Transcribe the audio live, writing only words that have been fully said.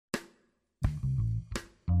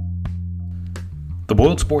The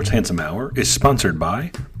Boiled Sports Handsome Hour is sponsored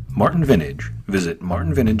by Martin Vintage. Visit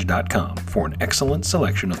martinvintage.com for an excellent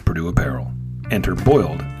selection of Purdue apparel. Enter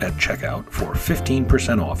BOILED at checkout for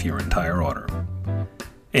 15% off your entire order.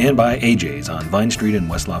 And by AJ's on Vine Street in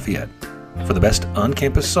West Lafayette. For the best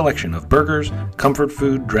on-campus selection of burgers, comfort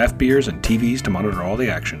food, draft beers, and TVs to monitor all the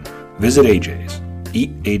action, visit AJ's.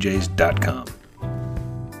 EatAJ's.com.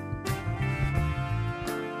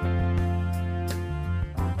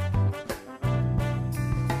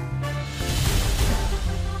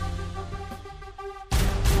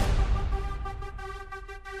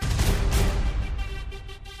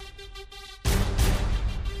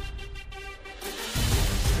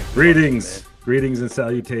 Greetings and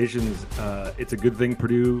salutations. It's a good thing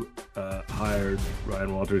Purdue hired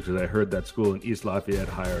Ryan Walters, because I heard that school in East Lafayette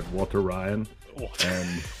hired Walter Ryan,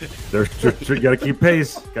 and they're got to keep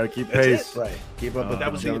pace. Got to keep pace. Right. Keep up with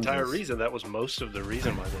that was the Joneses. entire reason. That was most of the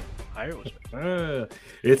reason why the hire was made.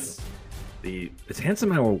 It's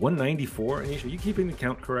Handsome Hour 194. Are you keeping the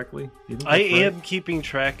count correctly? I am keeping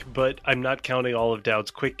track, but I'm not counting all of Dowd's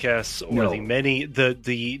quick casts or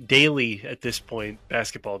the daily at this point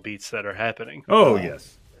basketball beats that are happening. Oh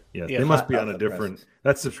yes. Yeah, Yeah. they must be on a different.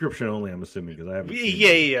 That's subscription only, I'm assuming, because I haven't.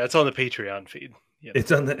 Yeah. It's on the Patreon feed. Yeah.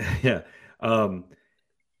 It's on the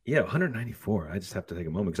 194. I just have to take a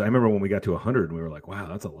moment, because I remember when we got to 100, and we were like, "Wow,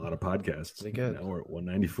 that's a lot of podcasts." Now we're at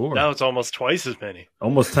 194. Now it's almost twice as many.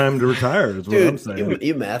 Almost time to retire is what I'm saying.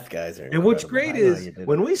 You math guys are. And what's great is you did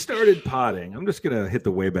when we started potting, I'm just gonna hit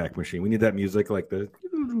the Wayback Machine. We need that music, like the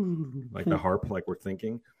harp, like we're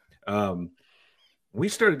thinking. We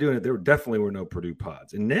started doing it. There definitely were no Purdue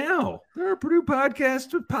pods, and now there are Purdue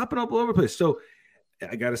podcasts popping up all over the place. So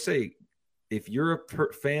I got to say, if you're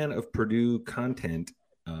a fan of Purdue content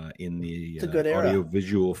in the audio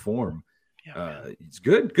visual form, it's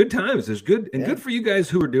good times. There's good and good for you guys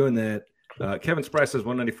who are doing that. Kevin Spry says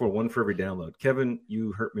 194, one for every download. Kevin,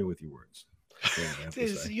 you hurt me with your words.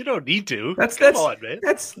 You don't need to. Come on, man.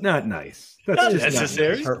 That's not nice. That's Not just necessary.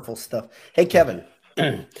 Not nice. hurtful stuff. Hey Kevin,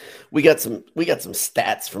 we got some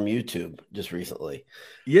stats from YouTube just recently.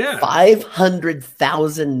 Yeah,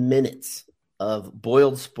 500,000 minutes of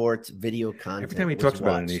Boiled Sports video content. Every time he talks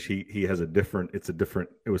about it, he has a different.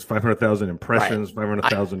 It was 500,000 impressions,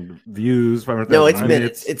 500,000 views, 500,000. No, it's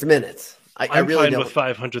minutes. It's minutes. I I'm really fine don't. with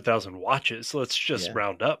 500,000 watches. Let's just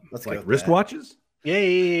round up. Let's like go with wristwatches.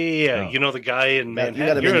 Yeah. Oh. You know the guy in You got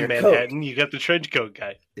Manhattan. him You're in in your Manhattan. You got the trench coat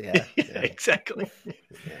guy. that. Yeah. Exactly.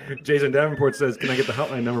 Jason Davenport says, "Can I get the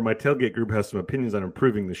hotline number? My tailgate group has some opinions on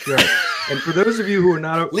improving the show." And for those of you who are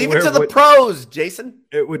not Leave aware it to of the pros, Jason.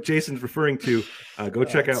 what Jason's referring to, go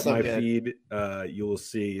check out so my good. feed. You will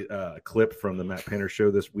see a clip from the Matt Painter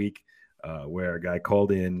show this week, where a guy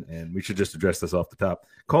called in, and we should just address this off the top.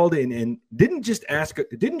 Called in and didn't just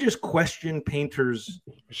question Painter's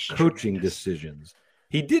coaching decisions.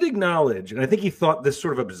 He did acknowledge, and I think he thought this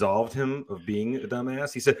sort of absolved him of being a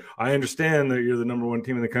dumbass. He said, "I understand that you're the number one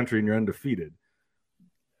team in the country and you're undefeated,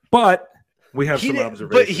 but we have some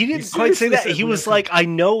observations." But he didn't quite say that. seriously said He we was have like, "I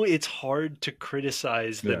know it's hard to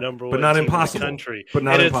criticize the number but one not team impossible. in the country, But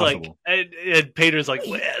not and impossible." It's like, and Pater's like,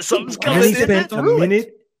 well, "Something's And coming." then he He's spent a through it.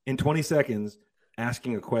 minute and 20 seconds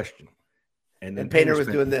asking a question, and then And Painter was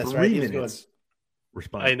spent doing this, 3 right? He was minutes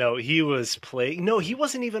responding. I know he was playing. No, he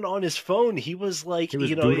wasn't even on his phone. He was like, He was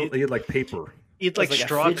he he had like paper. had like It was like a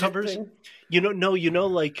straw fidget covers. thing?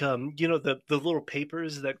 Like the little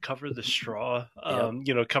papers that cover the straw.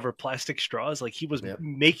 Cover plastic straws. Like he was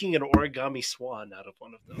making an origami swan out of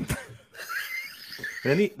one of them.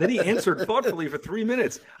 Then he answered thoughtfully for 3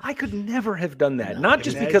 minutes. I could never have done that. Not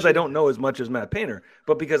just because I don't know as much as Matt Painter,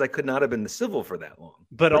 but because I could not have been civil for that long.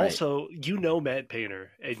 But Right. also, Matt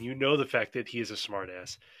Painter, and the fact that he is a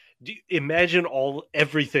smartass. Imagine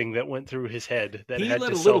everything that went through his head that He had let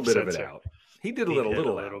to a little bit of it self-censor. out. He did a little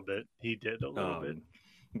bit. He did a little bit.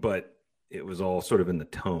 But it was all sort of in the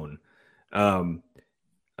tone.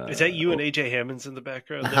 Is that you and AJ Hammonds in the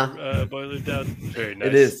background there, Boiler Down? Very nice.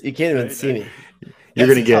 It is. You can't even Very see nice. me. You're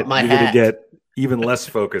That's gonna atop my you're gonna hat. get even less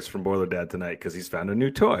focus from Boiler Dad tonight because he's found a new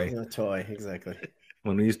toy. No toy, exactly.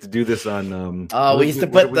 When we used to do this on, We used to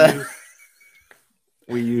put the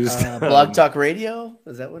we used Blog Talk Radio.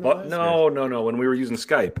 Is that what it was? No. When we were using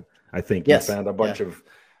Skype, I think Yes, we found a bunch of.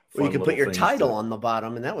 Well, you fun could put your little things title on the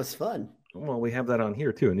bottom, and that was fun. Well, we have that on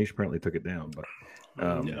here too. Anish apparently took it down, but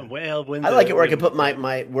When I like it where I could put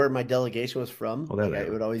my where my delegation was from. Oh, that Like, is.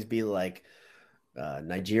 it would always be like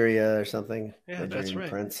Nigeria or something. Yeah, Nigerian that's right.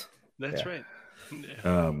 Prince. That's Yeah. right.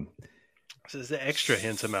 Yeah. This is the extra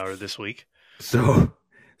handsome hour this week. So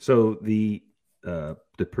the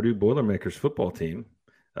Purdue Boilermakers football team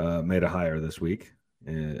made a hire this week.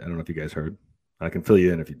 I don't know if you guys heard. I can fill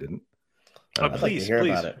you in if you didn't. I'd like to Please, hear please.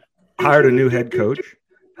 about it. Hired a new head coach.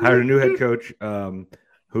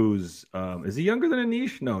 Who's is he younger than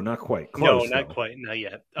Anish? No, not quite. Close, No, not though. quite, not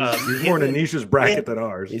yet. He's more in Anish's bracket than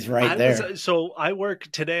ours. He's right there. So I work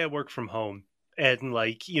from home, and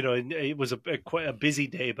like it was quite a busy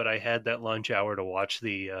day, but I had that lunch hour to watch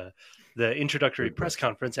the introductory press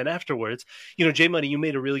conference, and afterwards, J Money, you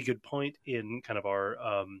made a really good point in kind of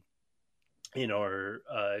our in our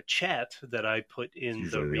chat that I put in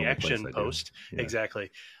the reaction post. Yeah.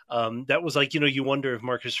 Exactly. That was like, you wonder if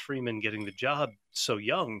Marcus Freeman getting the job so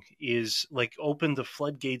young is like opened the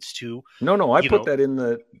floodgates to. No, I put that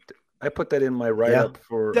in my write up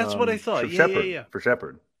for. That's what I thought. Yeah. For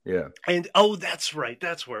Shepherd. Yeah. And that's right.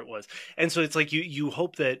 That's where it was. And so it's like you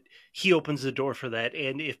hope that he opens the door for that.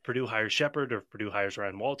 And if Purdue hires Shepherd or if Purdue hires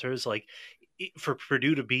Ryan Walters, like for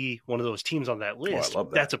Purdue to be one of those teams on that list,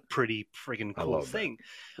 that's a pretty friggin' cool thing.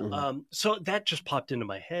 Mm-hmm. So that just popped into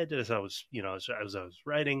my head as I was, as I was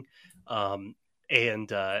writing. And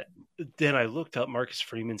then I looked up Marcus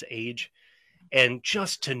Freeman's age, and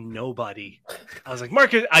just to nobody, I was like,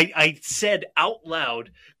 Marcus, I said out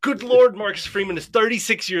loud, good Lord, Marcus Freeman is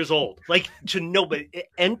 36 years old. Like, to nobody,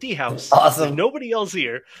 empty house. Awesome. Nobody else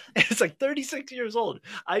here. It's like 36 years old.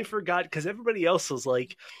 I forgot because everybody else was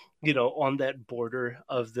like, on that border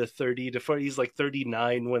of the 30 to 40, he's like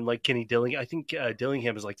 39 when like Kenny Dillingham, I think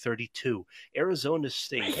Dillingham is like 32. Arizona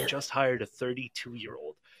State just hired a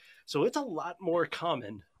 32-year-old. So it's a lot more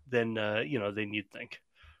common than, than you'd think.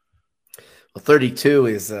 Well, 32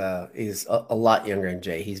 is a lot younger than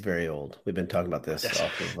Jay. He's very old. We've been talking about this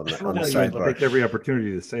on the sidebar. Take every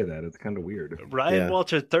opportunity to say that. It's kind of weird. Ryan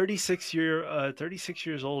Walters, 36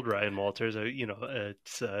 years old. Ryan Walters,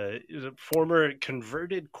 it's a former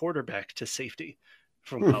converted quarterback to safety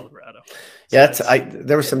from Colorado. So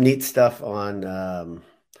there was some neat stuff on.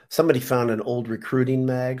 Somebody found an old recruiting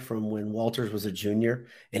mag from when Walters was a junior,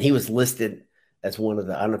 and he was listed as one of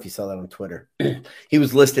the, I don't know if you saw that on Twitter. He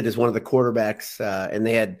was listed as one of the quarterbacks, and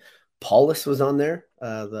they had Paulus was on there,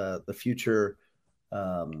 the future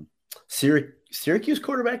Syracuse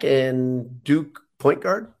quarterback and Duke point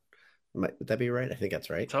guard. Would that be right? I think that's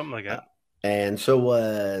right. Something like that. And so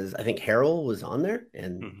was, I think Harrell was on there,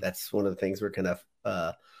 and that's one of the things we're kind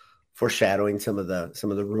of foreshadowing some of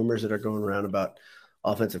the rumors that are going around about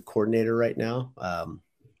offensive coordinator right now.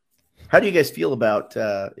 How do you guys feel about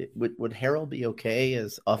would Harrell be okay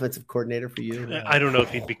as offensive coordinator for you? I don't know if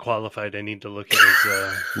he'd be qualified. I need to look at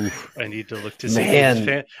his. I need to look to see.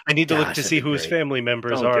 I need to look to see who his family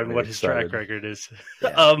members are and what his track record is.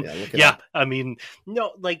 Yeah. I mean,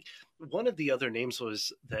 no, like one of the other names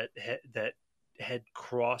was that had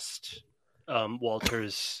crossed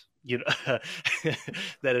Walters. That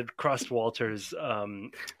had crossed Walter's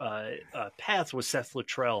path was Seth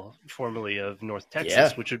Luttrell, formerly of North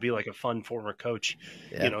Texas, which would be like a fun former coach,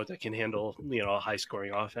 that can handle a high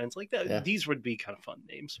scoring offense like that. Yeah. These would be kind of fun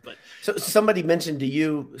names. But so somebody mentioned to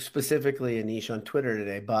you specifically, Anish, on Twitter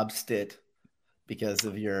today, Bob Stitt. Because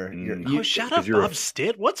of your shout out Bob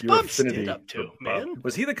Stitt. What's Bob Stitt up to, man?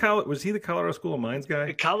 Was he the Colorado School of Mines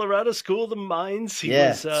guy? Colorado School of the Mines. He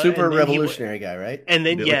was super revolutionary guy, right? And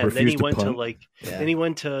then then he went to then he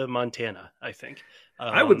went to Montana, I think.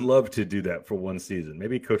 I would love to do that for one season.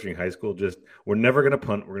 Maybe coaching high school. Just we're never going to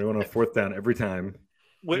punt. We're going to go on a fourth down every time.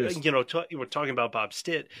 We're talking about Bob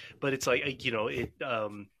Stitt, but it's like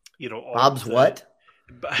Bob's what?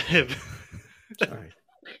 Sorry.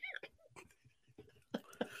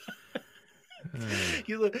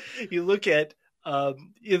 You look at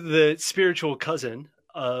the spiritual cousin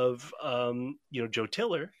of Joe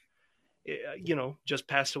Tiller, just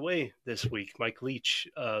passed away this week. Mike Leach,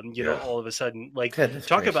 all of a sudden, like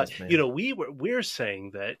talk about, man. We're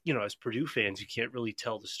saying that as Purdue fans, you can't really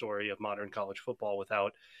tell the story of modern college football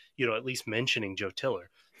without at least mentioning Joe Tiller.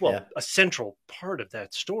 Well, a central part of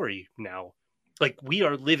that story now, like we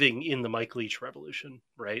are living in the Mike Leach revolution,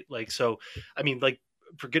 right? Like so, I mean, like.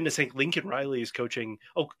 For goodness sake, Lincoln Riley is coaching.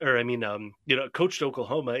 Coached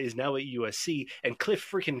Oklahoma, is now at USC, and Cliff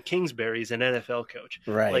freaking Kingsbury is an NFL coach.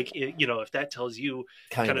 Right. Like, if that tells you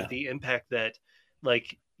kind of the impact that,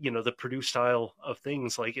 like, the Purdue style of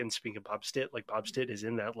things, like, and speaking of Bob Stitt, like Bob Stitt is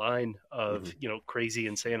in that line of, crazy,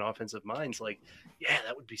 insane offensive minds. Like, yeah,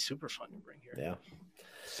 that would be super fun to bring here. Yeah.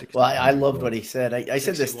 Well, I loved what he said. I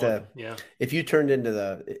said this to, if you tuned into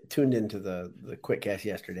the Quickcast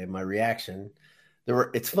yesterday, my reaction.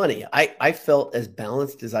 It's funny. I felt as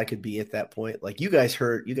balanced as I could be at that point. Like you guys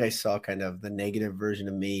saw kind of the negative version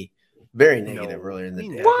of me Very negative earlier in the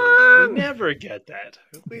day. We never get that.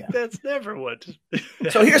 That's never what.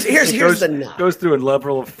 So here's the knock. Goes through a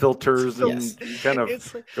level of filters and kind of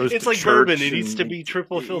it's like bourbon. It needs to be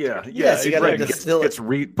triple filtered. Yes, you got to distill it.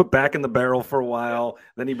 Gets put back in the barrel for a while.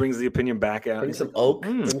 Then he brings the opinion back out. Bring some oak.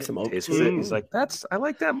 Bring some oak. He's like, I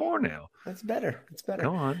like that more now. That's better. It's better.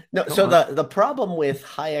 Go on. No, so the problem with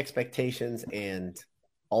high expectations and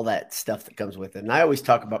all that stuff that comes with it, and I always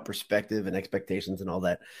talk about perspective and expectations and all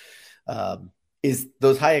that. Is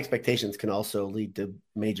those high expectations can also lead to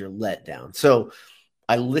major letdown. So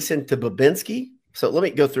I listened to Babinski. So let me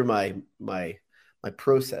go through my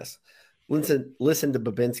process. Listen to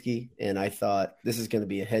Babinski, and I thought this is going to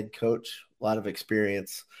be a head coach, a lot of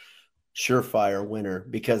experience, surefire winner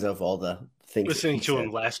because of all the things. Listening to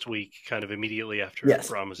him last week, kind of immediately after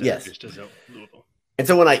Rom was introduced as Louisville. And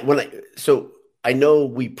so I know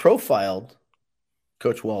we profiled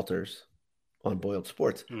Coach Walters on Boiled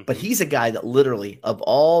Sports, but he's a guy that literally, of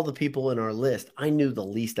all the people in our list, I knew the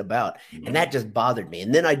least about, and that just bothered me.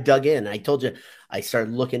 And then I dug in. I told you, I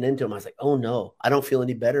started looking into him. I was like, oh no, I don't feel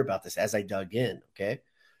any better about this as I dug in. Okay,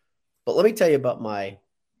 but let me tell you about my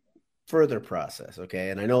further process.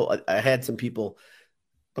 Okay, and I know I had some people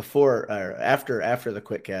before or after the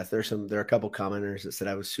QuickCast. There are a couple commenters that said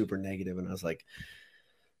I was super negative, and I was like,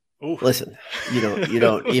 ooh. Listen, you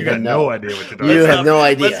don't even know. No idea what you're doing. You have no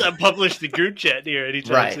idea. Let's not publish the group chat here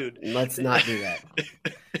anytime soon. Let's not do that.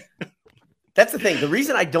 That's the thing. The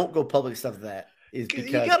reason I don't go public stuff with that is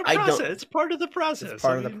because I don't. It's part of the process. It's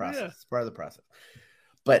part of the process. Yeah. It's part of the process.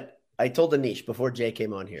 But I told Anish before Jay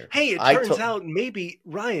came on here. Hey, it turns out maybe,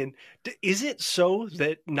 Ryan, is it so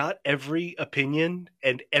that not every opinion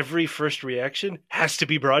and every first reaction has to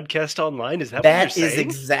be broadcast online? Is that what you're saying? That is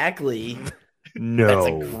exactly. No, that's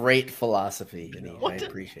a great philosophy. I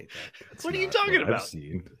appreciate that. What are you talking about?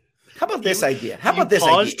 How about this idea? How about this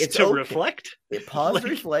idea? It's to reflect. Pause to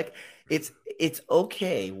reflect. It's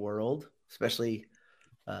okay, world, especially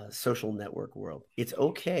social network world. It's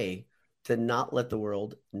okay to not let the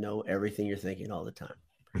world know everything you're thinking all the time.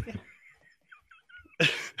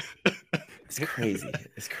 It's crazy.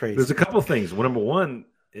 It's crazy. There's a couple of things. Number one,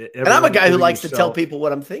 and I'm a guy who likes to tell people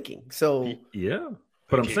what I'm thinking. So yeah.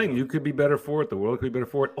 But I'm saying you could be better for it. The world could be better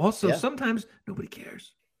for it. Also, sometimes nobody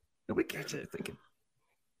cares. Nobody cares what you're thinking.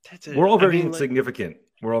 That's it. We're all very insignificant.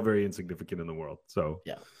 We're all very insignificant in the world. So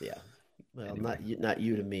yeah. Well, anyway. not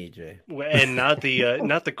you to me, Jay, and not the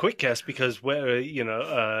QuickCast because when you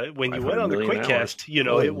went on the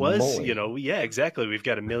QuickCast, it was exactly. We've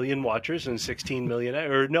got 1 million watchers and 16 million,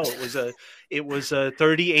 or no, it was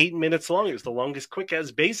 38 minutes long. It was the longest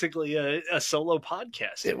QuickCast, basically a solo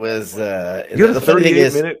podcast. It was the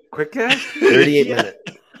 38-minute QuickCast, 38 minutes.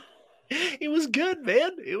 It was good,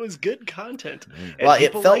 man. It was good content. Well,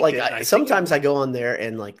 it felt like sometimes I go on there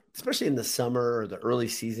and especially in the summer or the early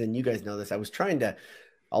season, you guys know this.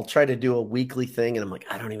 I'll try to do a weekly thing, and I'm like,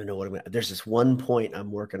 I don't even know what I'm going to. There's this one point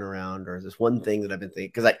I'm working around, or this one thing that I've been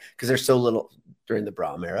thinking because there's so little during the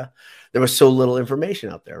Braum era. There was so little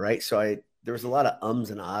information out there, right? So there was a lot of ums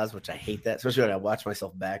and ahs, which I hate that, especially when I watch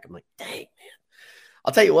myself back. I'm like, dang, man.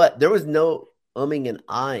 I'll tell you what, there was no umming and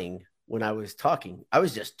ahhing when I was talking. I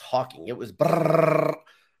was just talking. It was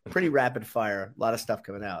pretty rapid fire, a lot of stuff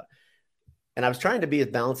coming out. And I was trying to be as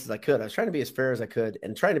balanced as I could. I was trying to be as fair as I could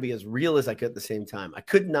and trying to be as real as I could at the same time. I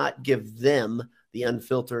could not give them the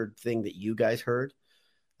unfiltered thing that you guys heard.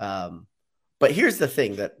 But here's the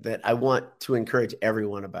thing that I want to encourage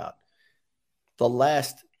everyone about. The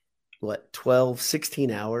last, 12,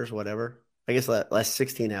 16 hours, whatever, I guess last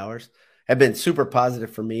 16 hours have been super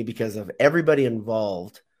positive for me because of everybody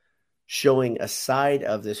involved showing a side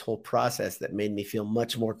of this whole process that made me feel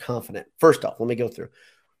much more confident. First off, let me go through.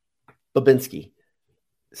 Babinski.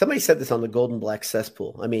 Somebody said this on the Golden Black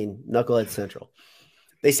Cesspool. Knucklehead Central.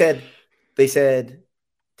 They said,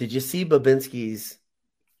 did you see Babinski's,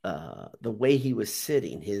 the way he was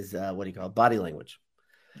sitting, his, body language?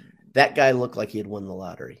 That guy looked like he had won the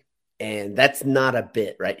lottery. And that's not a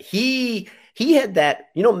bit, right? He had that,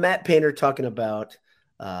 Matt Painter talking about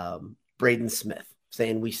Braden Smith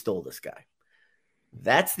saying we stole this guy.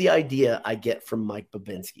 That's the idea I get from Mike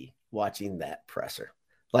Babinski watching that presser.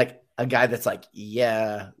 Like a guy that's like,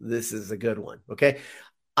 yeah, this is a good one. Okay.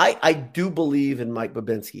 I do believe in Mike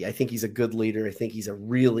Babinski. I think he's a good leader. I think he's a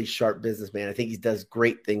really sharp businessman. I think he does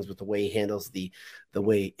great things with the way he handles the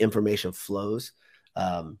way information flows.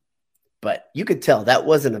 But you could tell that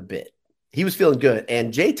wasn't a bit. He was feeling good.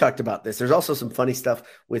 And Jay talked about this. There's also some funny stuff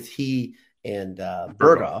with he and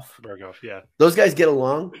Berghoff. Yeah. Those guys get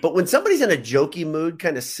along. But when somebody's in a jokey mood,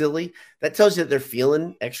 kind of silly, that tells you that they're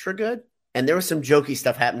feeling extra good. And there was some jokey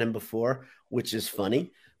stuff happening before, which is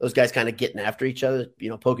funny. those guys kind of getting after each other,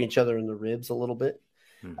 poking each other in the ribs a little bit.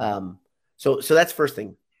 Mhm. So that's first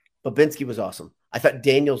thing. Babinski was awesome. I thought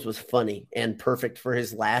Daniels was funny and perfect for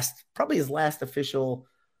probably his last official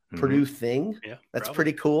Purdue thing. Yeah, that's probably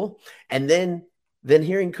pretty cool. And then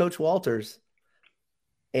hearing Coach Walters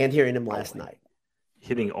and hearing him last night.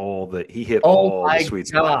 He hit all the sweet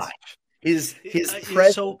spots. His Yeah,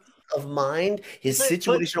 presence so- of mind, his But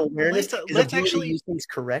situational awareness, his let's ability actually- to use things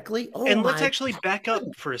correctly. Let's actually back up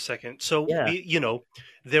for a second. So, Yeah.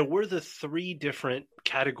 there were the 3 different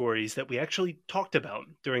categories that we actually talked about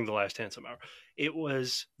during the last Handsome Hour. It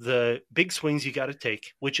was the big swings you got to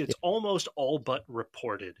take, which it's almost all but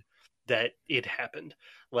reported that it happened.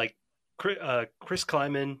 Like Chris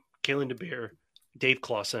Kleiman, Kalen DeBeer, Dave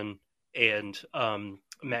Clawson, and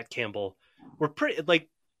Matt Campbell were pretty like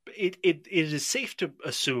it is safe to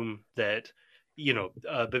assume that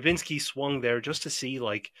Babinski swung there just to see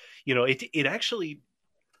it actually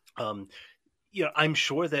I'm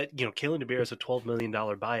sure that Kalen DeBeer is a $12 million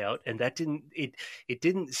buyout, and that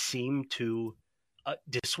didn't seem to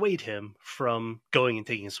dissuade him from going and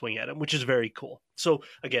taking a swing at him, which is very cool. So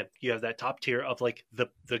again, you have that top tier of like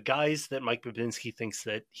the guys that Mike Babinski thinks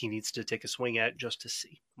that he needs to take a swing at just to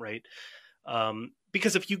see, right?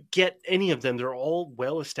 Because if you get any of them, they're all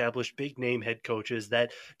well-established, big-name head coaches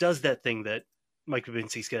that does that thing that Mike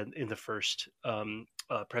Babinski's got in the first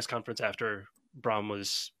press conference after Brom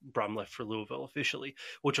left for Louisville officially,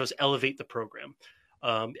 which was elevate the program.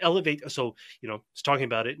 So, it's talking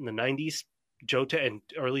about it in the 90s, and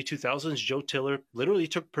early 2000s, Joe Tiller literally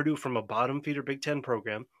took Purdue from a bottom feeder Big Ten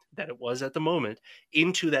program that it was at the moment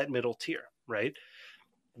into that middle tier, right?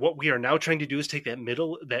 What we are now trying to do is take that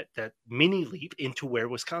mini leap into where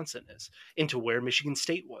Wisconsin is, into where Michigan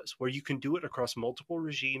State was, where you can do it across multiple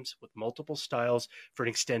regimes with multiple styles for an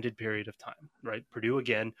extended period of time, right? Purdue,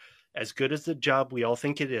 again, as good as the job we all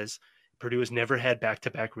think it is, Purdue has never had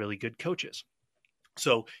back-to-back really good coaches.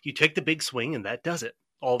 So you take the big swing and that does it.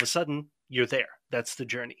 All of a sudden, you're there. That's the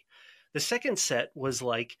journey. The second set was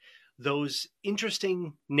like those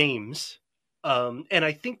interesting names. And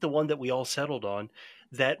I think the one that we all settled on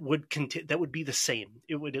that would be the same.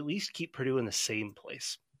 It would at least keep Purdue in the same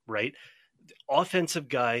place, right? Offensive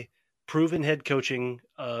guy, proven head coaching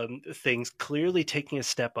things, clearly taking a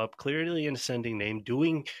step up, clearly an ascending name,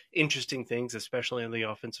 doing interesting things, especially on the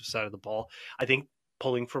offensive side of the ball. I think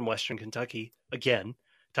pulling from Western Kentucky, again,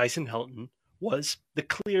 Tyson Helton was the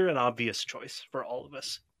clear and obvious choice for all of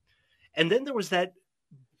us. And then there was that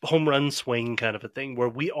home run swing kind of a thing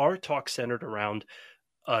where our talk centered around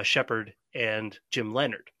Shepard and Jim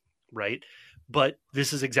Leonard, right? But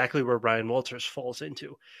this is exactly where Ryan Walters falls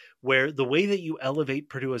into, where the way that you elevate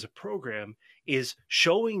Purdue as a program is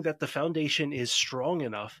showing that the foundation is strong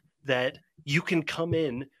enough that you can come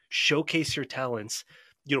in, showcase your talents,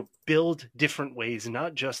 build different ways,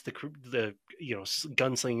 not just the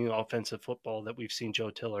gunslinging offensive football that we've seen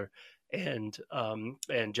Joe Tiller and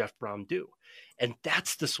Jeff Brom do. And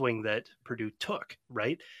that's the swing that Purdue took,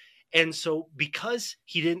 right? And so because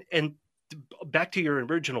he didn't, and back to your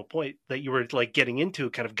original point that you were like getting into,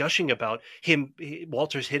 kind of gushing about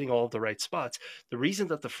Walters hitting all of the right spots. The reason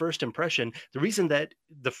that the reason that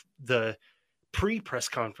the pre-press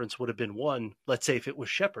conference would have been won, let's say if it was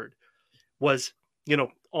Shepard, was,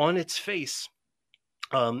 on its face,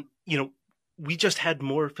 we just had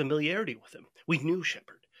more familiarity with him. We knew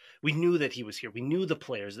Shepard. We knew that he was here. We knew the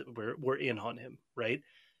players that were in on him, right?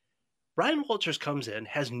 Ryan Walters comes in,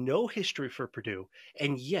 has no history for Purdue,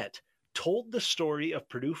 and yet told the story of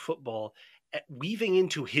Purdue football, weaving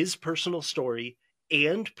into his personal story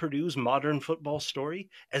and Purdue's modern football story,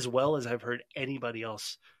 as well as I've heard anybody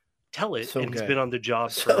else tell it. So and good. He's been on the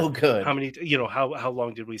job So for good. how many, how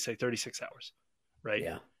long did we say? 36 hours, right?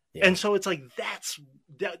 Yeah. And so it's like that's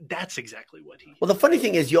exactly what he. Well, the funny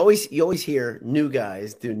thing is, you always hear new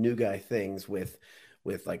guys do new guy things with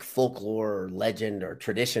like folklore or legend or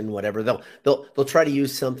tradition, whatever. They'll try to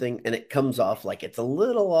use something and it comes off like it's a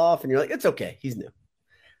little off, and you're like, it's okay, he's new.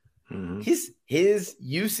 Mm-hmm. His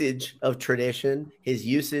usage of tradition, his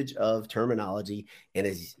usage of terminology, and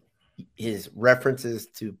his references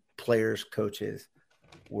to players, coaches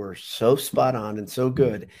were so spot on and so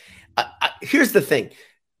good. Here's the thing.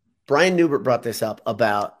 Brian Newbert brought this up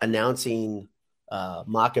about announcing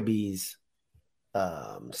Maccabee's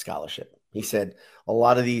scholarship. He said a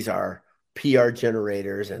lot of these are PR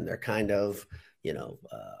generators and they're kind of,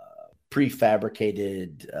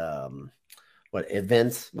 prefabricated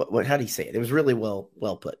events. How do you say it? It was really well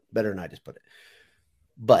put. Better than I just put it.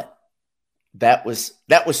 But that was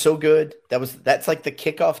so good. That's like the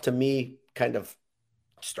kickoff to me kind of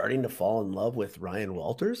starting to fall in love with Ryan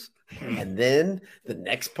Walters. And then the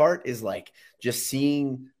next part is like just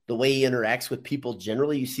seeing the way he interacts with people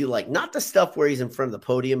generally. You see, like, not the stuff where he's in front of the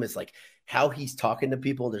podium, it's like how he's talking to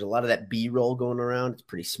people. There's a lot of that B-roll going around. It's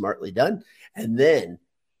pretty smartly done. And then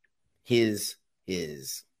his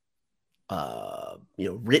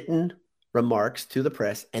written remarks to the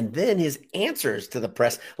press, and then his answers to the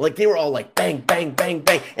press, like they were all like bang, bang, bang,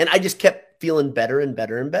 bang. And I just kept feeling better and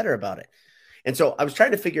better and better about it. And so I was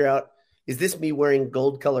trying to figure out, is this me wearing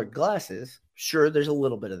gold-colored glasses? Sure, there's a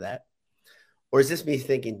little bit of that. Or is this me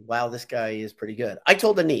thinking, wow, this guy is pretty good? I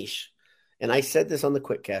told Anish, and I said this on the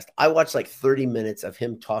QuickCast, I watched like 30 minutes of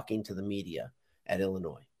him talking to the media at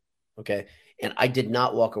Illinois, okay? And I did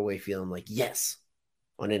not walk away feeling like, yes,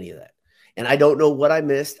 on any of that. And I don't know what I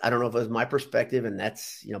missed. I don't know if it was my perspective, and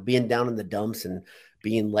that's, being down in the dumps and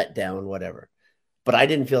being let down, whatever. But I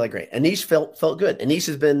didn't feel like great. Anish felt good. Anish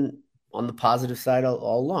has been on the positive side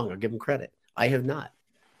all along. I'll give him credit. I have not.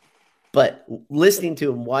 But listening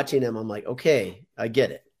to him, watching him, I'm like, okay, I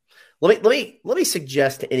get it. Let me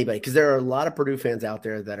suggest to anybody, because there are a lot of Purdue fans out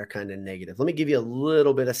there that are kind of negative. Let me give you a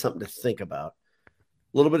little bit of something to think about,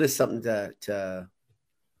 a little bit of something to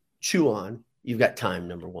chew on. You've got time,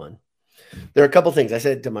 number one. There are a couple things. I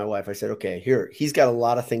said to my wife, I said, okay, here, he's got a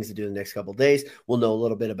lot of things to do in the next couple of days. We'll know a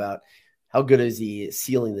little bit about how good is he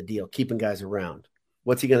sealing the deal, keeping guys around.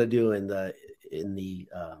 What's he going to do in the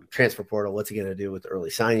transfer portal? What's he going to do with the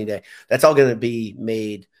early signing day? That's all going to be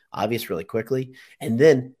made obvious really quickly. And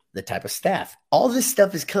then the type of staff. All this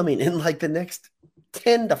stuff is coming in like the next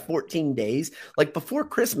 10 to 14 days. Like before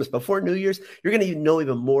Christmas, before New Year's, you're going to know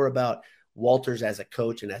even more about Walters as a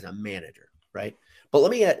coach and as a manager, right? But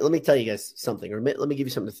let me tell you guys something, or let me give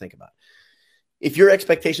you something to think about. If your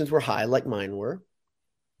expectations were high, like mine were,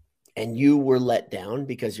 and you were let down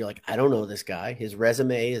because you're like, I don't know this guy. His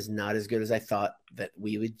resume is not as good as I thought that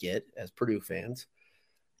we would get as Purdue fans.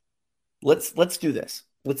 Let's do this.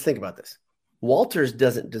 Let's think about this. Walters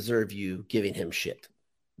doesn't deserve you giving him shit.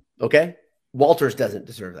 Okay? Walters doesn't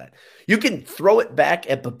deserve that. You can throw it back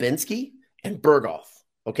at Babinski and Berghoff.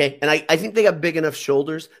 Okay? And I think they got big enough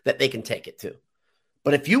shoulders that they can take it too.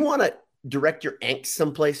 But if you want to direct your angst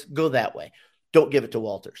someplace, go that way. Don't give it to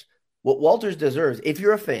Walters. What Walters deserves, if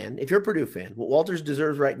you're a fan, if you're a Purdue fan, what Walters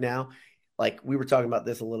deserves right now, like we were talking about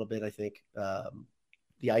this a little bit, I think,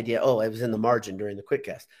 the idea, it was in the margin during the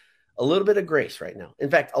QuickCast. A little bit of grace right now. In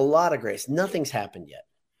fact, a lot of grace. Nothing's happened yet,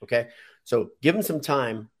 okay? So give him some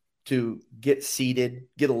time to get seated,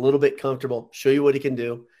 get a little bit comfortable, show you what he can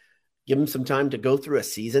do. Give him some time to go through a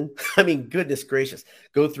season. I mean, goodness gracious,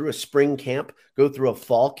 go through a spring camp, go through a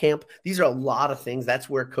fall camp. These are a lot of things. That's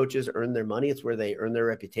where coaches earn their money. It's where they earn their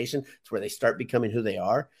reputation. It's where they start becoming who they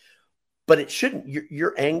are. But it shouldn't,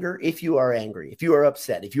 your anger, if you are angry, if you are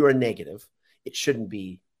upset, if you are negative, it shouldn't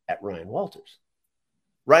be at Ryan Walters.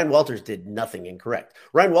 Ryan Walters did nothing incorrect.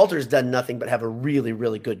 Ryan Walters done nothing but have a really,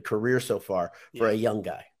 really good career so far for a young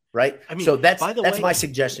guy, right? I mean, so that's my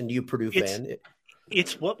suggestion to you, Purdue fan.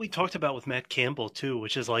 It's what we talked about with Matt Campbell too,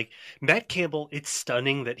 which is like Matt Campbell, it's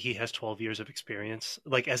stunning that he has 12 years of experience,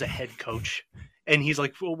 like as a head coach. And he's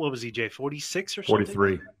like, what was he, Jay, 46 or something?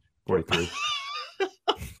 43.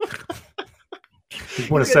 He's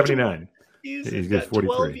one of 79. He's got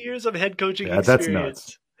 43. 12 years of head coaching experience. That's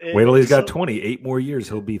nuts. Wait till he's got 20. 8 more years,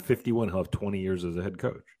 he'll be 51. He'll have 20 years as a head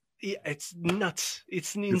coach. Yeah, it's nuts.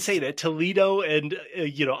 It's insane. At Toledo and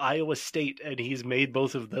Iowa State, and he's made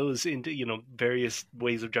both of those into various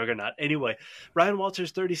ways of juggernaut. Anyway, Ryan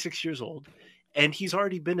Walters, 36 years old, and he's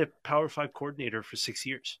already been a Power 5 coordinator for 6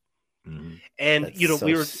 years. Mm-hmm. And that's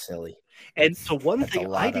we were silly. And so one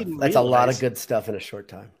thing I didn't realize, a lot of good stuff in a short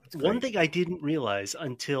time. One thing I didn't realize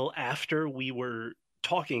until after we were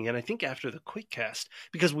talking, and I think after the QuickCast,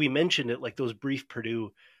 because we mentioned it, like those brief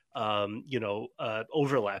Purdue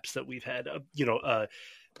overlaps that we've had.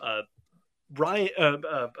 Brian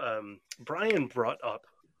brought up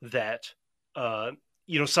that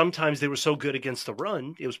sometimes they were so good against the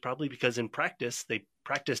run. It was probably because in practice they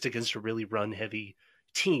practiced against a really run heavy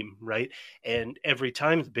team, right? And every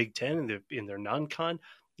time the Big Ten in their non-con,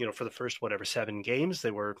 for the first 7 games,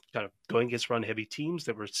 they were kind of going against run heavy teams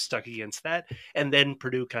that were stuck against that, and then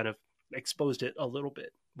Purdue kind of exposed it a little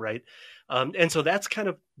bit. Right. And so that's kind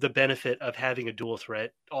of the benefit of having a dual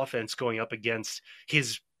threat offense going up against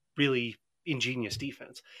his really ingenious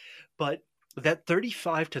defense. But that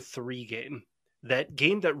 35-3 game, that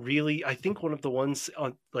game that really, I think one of the ones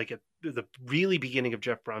on at the really beginning of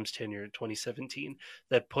Jeff Brom's tenure in 2017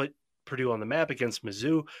 that put Purdue on the map against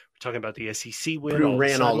Mizzou. We're talking about the SEC win. Purdue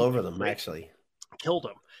ran all over them, actually. Killed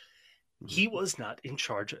them. He was not in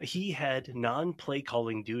charge. He had non-play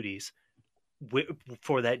calling duties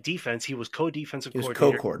for that defense, he was co-defensive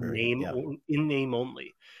coordinator, in name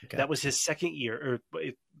only. Okay. That was his second year, or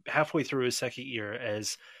halfway through his second year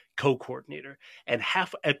as co-coordinator. And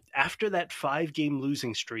after that 5-game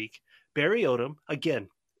losing streak, Barry Odom, again,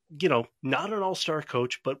 not an all-star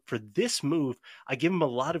coach, but for this move, I give him a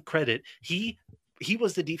lot of credit. He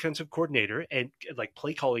was the defensive coordinator and like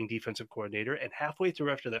play calling defensive coordinator. And halfway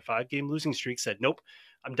through after that 5-game losing streak said, nope,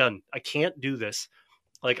 I'm done. I can't do this.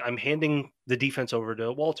 Like, I'm handing the defense over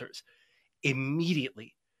to Walters.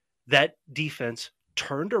 Immediately that defense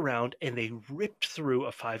turned around and they ripped through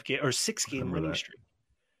a 5-game or 6-game winning streak.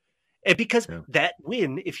 And because that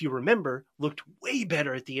win, if you remember, looked way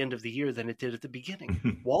better at the end of the year than it did at the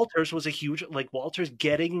beginning. Walters was Walters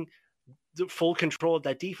getting the full control of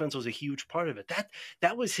that defense was a huge part of it.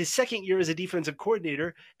 That was his second year as a defensive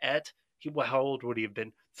coordinator how old would he have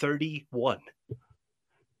been? 31.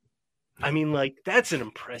 I mean, like, that's an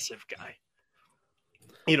impressive guy.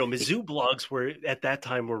 Mizzou blogs were at that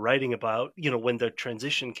time were writing about, when the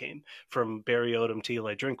transition came from Barry Odom to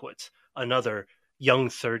Eli Drinkwitz, another young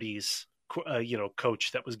 30s,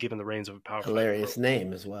 coach that was given the reins of a powerful. Hilarious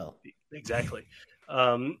name as well. Exactly.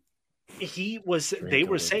 They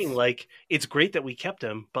were saying, like, it's great that we kept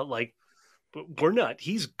him, but like, we're not,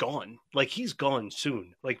 he's gone. Like, he's gone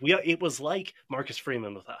soon. Like, it was like Marcus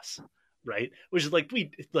Freeman with us, right? Which is like,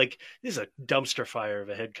 this is a dumpster fire of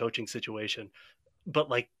a head coaching situation.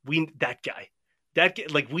 But like, that guy,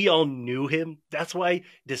 like, we all knew him. That's why,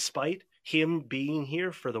 despite him being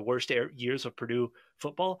here for the worst years of Purdue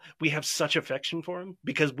football, we have such affection for him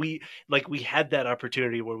because we had that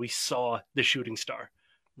opportunity where we saw the shooting star.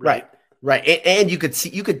 Right. And you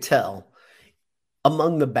could tell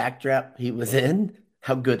among the backdrop he was in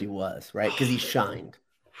how good he was, right? Because he shined.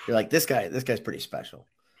 You're like, this guy's pretty special.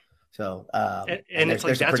 So, and it's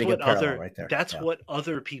like, that's what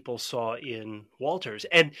other people saw in Walters.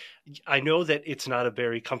 And I know that it's not a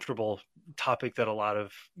very comfortable topic that a lot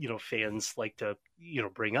of, fans like to,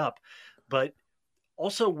 bring up, but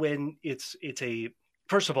also when it's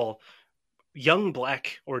first of all, young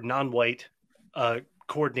Black or non-white,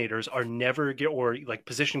 coordinators are never or like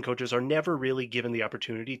position coaches are never really given the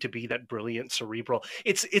opportunity to be that brilliant cerebral.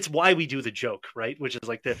 It's why we do the joke, right? Which is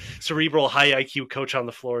like the cerebral high IQ coach on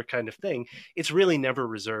the floor kind of thing. It's really never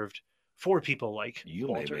reserved for people like you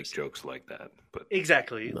Walters. May make jokes like that, but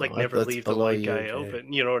exactly, like never leave the white guy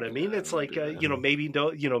open. You know what I mean? It's like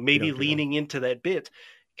maybe leaning into that bit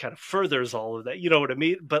kind of furthers all of that. You know what I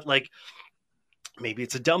mean? But like, maybe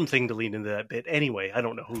it's a dumb thing to lean into that bit anyway. I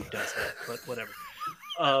don't know who does that, but whatever.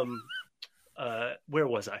 Where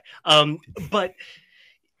was I? But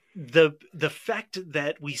the fact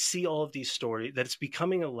that we see all of these stories, that it's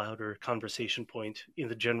becoming a louder conversation point in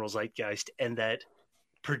the general zeitgeist, and that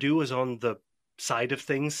Purdue is on the side of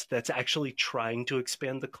things that's actually trying to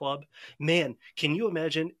expand the club. Man, can you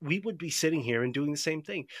imagine? We would be sitting here and doing the same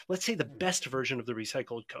thing. Let's say the best version of the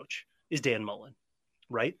recycled coach is Dan Mullen,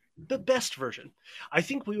 right? The best version. I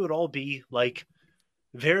think we would all be like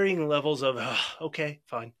varying levels of, okay,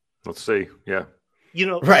 fine. Let's see. Yeah.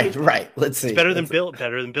 Right. Let's see. It's better than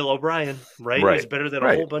Bill O'Brien, right? It's better than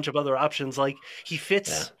a whole bunch of other options. Like, he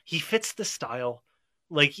fits the style.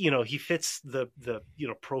 Like, he fits the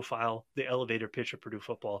profile, the elevator pitch of Purdue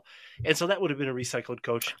football. And so that would have been a recycled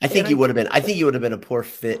coach. I think he would have been a poor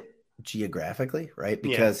fit geographically, right?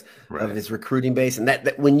 Because of his recruiting base. And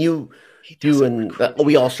that when you do, and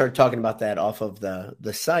we all started talking about that off of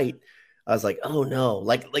the site, I was like, oh no,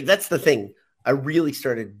 like that's the thing. I really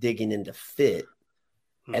started digging into fit.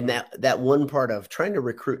 And that one part of trying to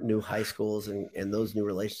recruit new high schools and those new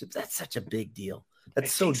relationships, that's such a big deal.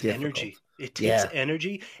 That's so difficult. Energy. It takes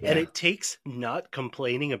energy, and it takes not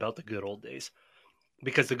complaining about the good old days,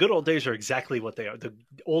 because the good old days are exactly what they are. The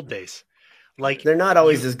old days, like, they're not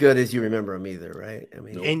always as good as you remember them either, right? I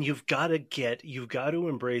mean, and you've got to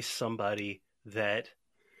embrace somebody that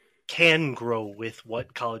can grow with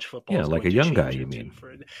what college football is like a young guy, you mean?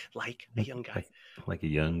 Like a young guy. Like a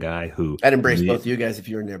young guy who... I'd embrace both you guys if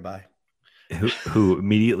you were nearby. Who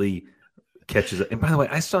immediately catches it. And by the way,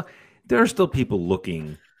 there are still people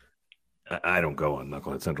looking... I don't go on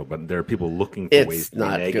Knucklehead Central, but there are people looking for ways to be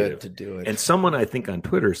negative. It's not good to do it. And someone, I think, on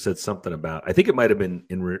Twitter said something about... I think it might have been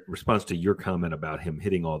in response to your comment about him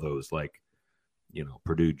hitting all those, like,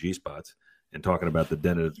 Purdue G-spots, and talking about the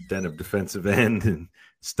den of defensive end and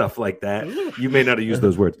stuff like that. You may not have used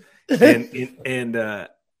those words.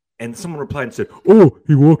 And someone replied and said, "Oh,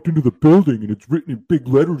 he walked into the building and it's written in big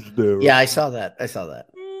letters there." Yeah, I saw that.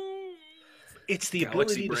 It's the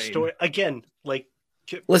ability to store again. Like,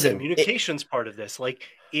 Listen, communications part of this. Like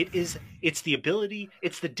it's the ability,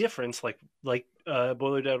 it's the difference. Like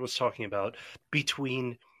Boiler Dad was talking about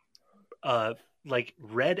between like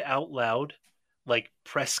read out loud, like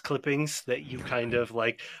press clippings that you kind of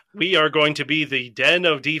like, we are going to be the den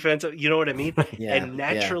of defense. You know what I mean? Yeah, and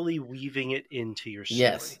naturally weaving it into your story.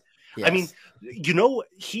 Yes. I mean, you know,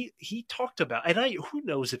 he talked about, and who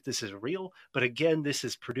knows if this is real, but again, this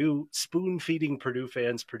is Purdue spoon feeding Purdue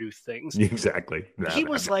fans, Purdue things. Exactly. He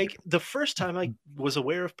was like, the first time I was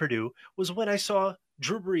aware of Purdue was when I saw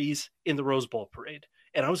Drew Brees in the Rose Bowl parade.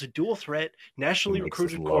 And I was a dual threat, nationally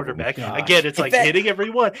recruited quarterback. Again, it's like hitting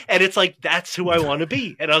everyone. And it's like, that's who I want to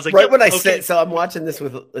be. And I was like, right when I said, so I'm watching this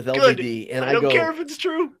with LBD, and I don't care if it's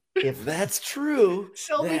true. If that's true,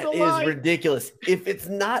 that is ridiculous. If it's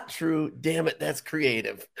not true, damn it, that's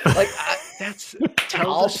creative. Like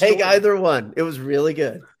I'll take either one. It was really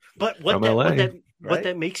good. But what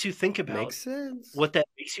that makes you think about, makes sense. What that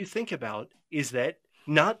makes you think about is that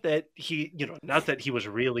not that he was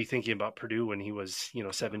really thinking about Purdue when he was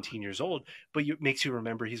 17 years old, but it makes you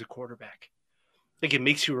remember he's a quarterback. Like it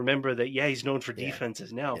makes you remember that he's known for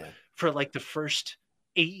defenses now. For like the first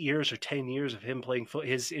 8 years or 10 years of him playing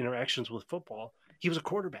his interactions with football, he was a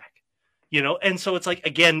quarterback, and so it's like,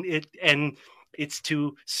 again, it's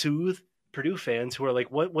to soothe Purdue fans who are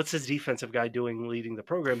like, what's this defensive guy doing leading the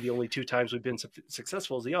program? The only 2 times we've been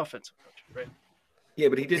successful is the offensive coach, right? Yeah,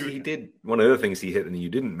 but he did one of the other things he hit and you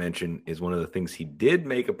didn't mention is one of the things he did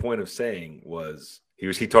make a point of saying was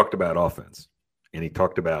he talked about offense, and he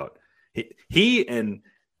talked about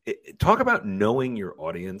talk about knowing your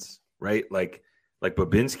audience, right? Like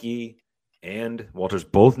Babinski and Walters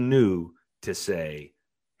both knew to say,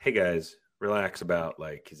 hey guys, relax about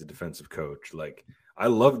like he's a defensive coach. Like I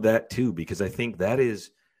love that too, because I think that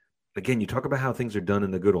is, again, you talk about how things are done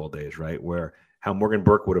in the good old days, right? Where how Morgan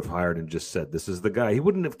Burke would have hired and just said, this is the guy. He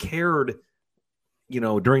wouldn't have cared,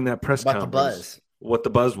 during that press conference what the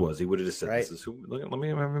buzz was. He would have just said, this is who, let me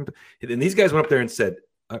have him. And these guys went up there and said,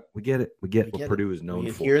 we get it. We get what Purdue is known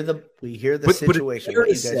for. We hear the situation. What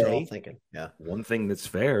you guys are all thinking. Yeah. One thing that's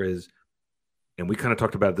fair is, and we kind of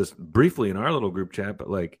talked about this briefly in our little group chat, but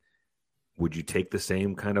like, would you take the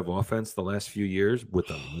same kind of offense the last few years with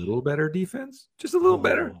a little better defense? Just a little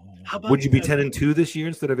better. How about, would you be 10-2 this year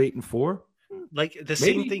instead of 8-4? Like the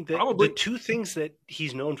same thing that the 2 things that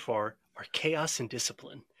he's known for are chaos and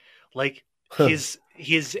discipline. Like his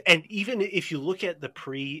and even if you look at the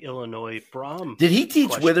pre-Illinois Brom, did he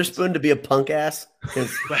teach Witherspoon to be a punk ass?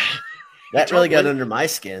 That really got under my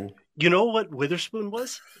skin. You know what Witherspoon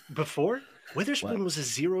was before? Witherspoon was a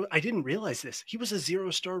 0. I didn't realize this. He was a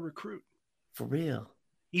 0-star recruit. For real.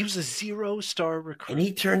 He was a 0-star recruit. And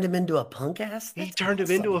he turned him into a punk ass? He turned him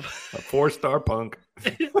into a 4-star punk.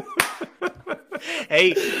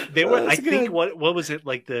 Hey, they were. I think what was it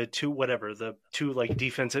like the 2 like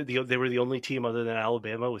defensive? They were the only team other than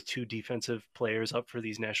Alabama with 2 defensive players up for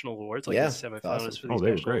these national awards, like the semifinalists for these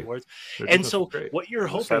national awards. And so, what you're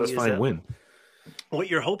hoping is that what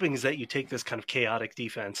you're hoping is that you take this kind of chaotic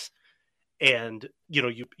defense, and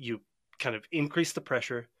you kind of increase the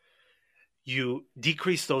pressure. You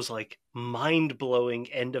decrease those like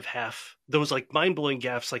mind-blowing end of half, those like mind-blowing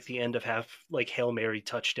gaffes, like the end of half, like Hail Mary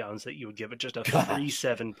touchdowns that you would give it just a free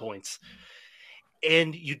 7 points.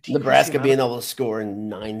 And you Nebraska being able to score in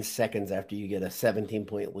 9 seconds after you get a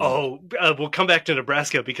 17-point lead. Oh, we'll come back to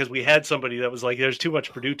Nebraska because we had somebody that was like, there's too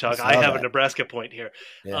much Purdue talk. I have a Nebraska point here.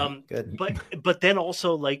 Yeah, good. But then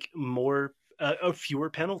also like more fewer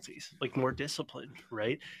penalties, like more discipline,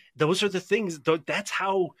 right? Those are the things. That's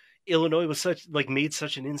how Illinois was made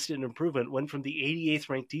such an instant improvement. Went from the 88th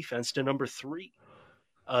ranked defense to number 3,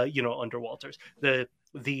 under Walters. The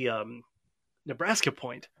Nebraska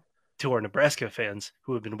point to our Nebraska fans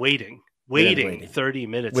who have been waiting 30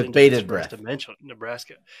 minutes with bated breath to mention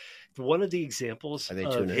Nebraska. One of the examples of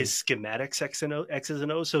his schematics X's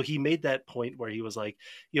and O's. So he made that point where he was like,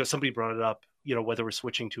 somebody brought it up, whether we're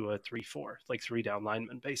switching to a 3-4, like 3 down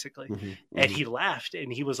linemen, basically. And he laughed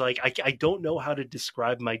and he was like, I don't know how to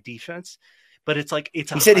describe my defense, but it's like, he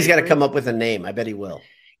said he's got to come up with a name. I bet he will.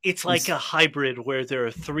 It's like a hybrid where there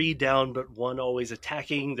are 3 down, but 1 always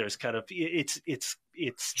attacking. There's kind of, it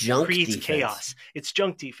junk creates defense. Chaos. It's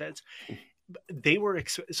junk defense.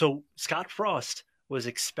 So Scott Frost was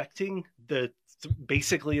expecting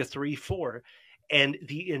basically a 3-4, and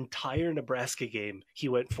the entire Nebraska game, he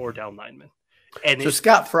went 4 down linemen. And so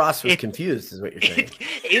Scott Frost was confused, is what you're saying.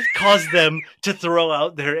 It caused them to throw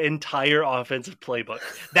out their entire offensive playbook.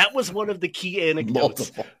 That was one of the key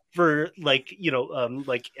anecdotes for like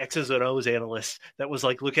X's and O's analysts. That was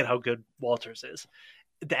like, look at how good Walters is.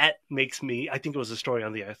 that makes me. I think it was a story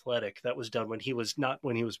on The Athletic that was done when he was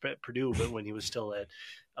at Purdue, but when he was still at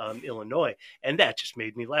Illinois, and that just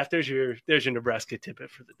made me laugh. There's your Nebraska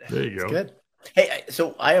tidbit for the day. There you go. Good. Hey,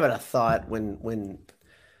 so I have a thought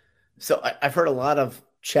I've heard a lot of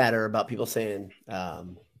chatter about people saying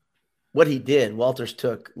what he did. Walters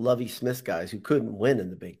took Lovie Smith's guys who couldn't win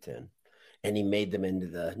in the Big Ten, and he made them into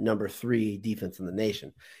the number 3 defense in the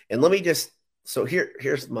nation. And let me just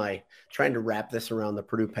here's my trying to wrap this around the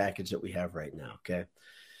Purdue package that we have right now. Okay,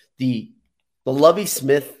 the Lovie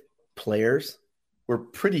Smith players were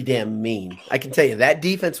pretty damn mean. I can tell you that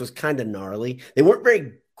defense was kind of gnarly. They weren't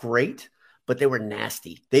very great, but they were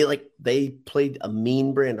nasty. They played a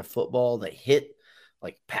mean brand of football. They hit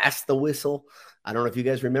past the whistle. I don't know if you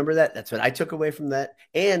guys remember that. That's what I took away from that.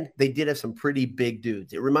 And they did have some pretty big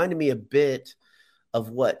dudes. It reminded me a bit of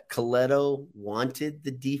what Coletto wanted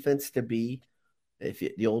the defense to be.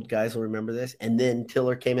 The old guys will remember this. And then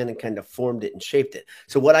Tiller came in and kind of formed it and shaped it.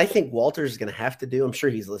 So what I think Walters is going to have to do, I'm sure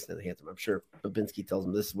he's listening to Hansome. I'm sure Babinski tells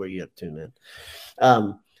him this is where you have to tune in.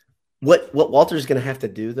 What Walters is going to have to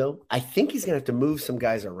do, though, I think he's going to have to move some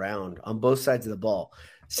guys around on both sides of the ball.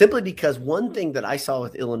 Simply because one thing that I saw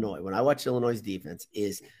with Illinois, when I watched Illinois' defense,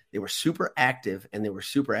 is they were super active and they were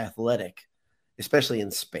super athletic, especially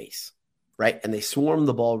in space, right? And they swarmed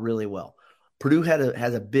the ball really well. Purdue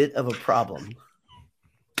has a bit of a problem.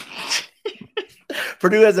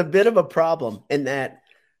 Purdue has a bit of a problem in that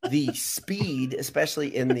the speed,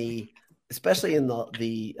 especially in the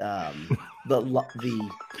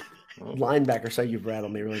linebacker. So you've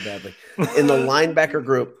rattled me really badly. In the linebacker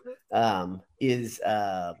group, isn't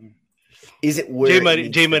where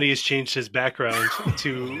J Money has changed his background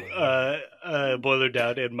to Boiler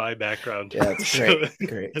Down and my background. Yeah, that's great.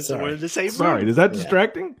 Great. So we're the same. Sorry, is that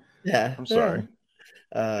distracting? Yeah, I'm sorry.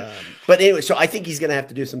 But anyway, so I think he's going to have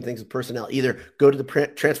to do some things with personnel. Either go to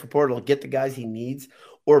the transfer portal and get the guys he needs,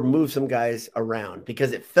 or move some guys around.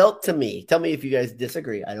 Because it felt to me, tell me if you guys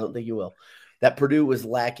disagree, I don't think you will, that Purdue was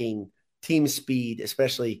lacking team speed,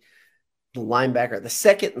 especially the linebacker. The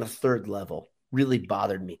second and the third level really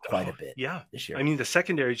bothered me quite a bit. Yeah, this year. I mean, the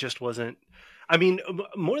secondary just wasn't. I mean,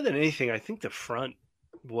 more than anything, I think the front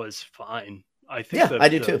was fine. I think I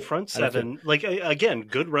do too. Front seven, again,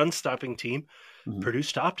 good run stopping team. Mm-hmm. Purdue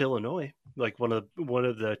stopped Illinois, one of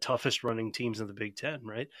the toughest running teams in the Big Ten,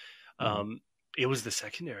 right? Mm-hmm. It was the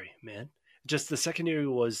secondary, man. Just the secondary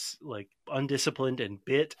was undisciplined and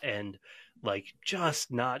bit and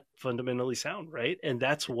just not fundamentally sound, right? And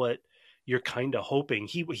that's what you're kind of hoping.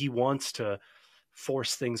 He wants to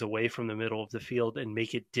force things away from the middle of the field and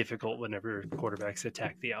make it difficult whenever quarterbacks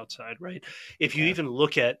attack the outside, right? If you even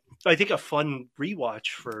look at, I think a fun rewatch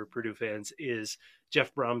for Purdue fans is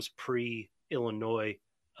Jeff Brom's pre-Illinois,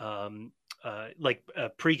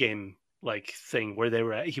 pregame thing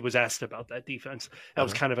where he was asked about that defense. That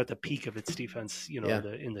was kind of at the peak of its defense,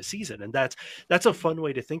 in the season. And that's a fun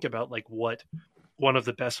way to think about what one of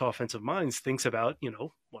the best offensive minds thinks about,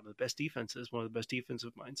 one of the best defenses, one of the best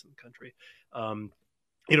defensive minds in the country.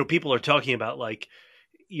 People are talking about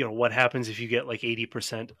what happens if you get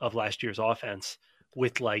 80% of last year's offense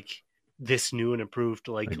with this new and improved,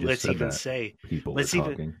 let's even say, let's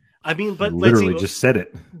even, I mean, but literally just said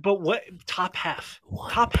it. But what top half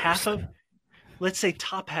 1%. Let's say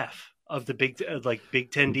top half of the Big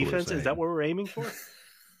Ten defense. Is that what we're aiming for?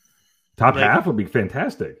 Top half would be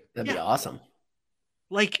fantastic. That'd be awesome.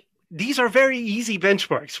 These are very easy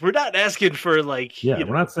benchmarks. We're not asking for we're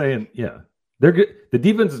not saying, they're good. The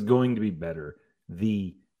defense is going to be better.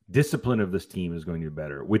 The discipline of this team is going to be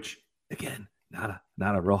better, which again, not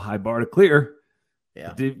a real high bar to clear.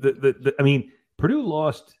 Yeah. I mean, Purdue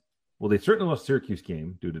lost. Well, they certainly lost Syracuse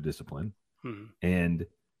game due to discipline. Mm-hmm. And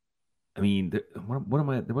I mean,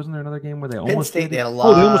 wasn't there another game where they Penn almost State? They had a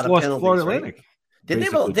lot. They almost lost penalties, Florida right? Atlantic.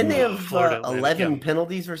 Didn't they have Florida 11 Atlantic,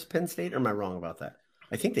 penalties versus Penn State? Or am I wrong about that?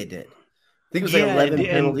 I think they did. I think it was 11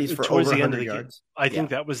 penalties for over 100 yards. I think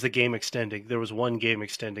that was the game extending. There was one game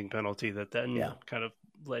extending penalty that then kind of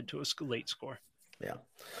led to a late score. Yeah.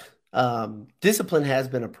 Discipline has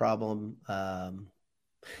been a problem. Can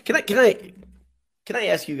I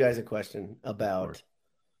ask you guys a question about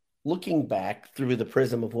looking back through the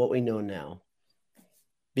prism of what we know now?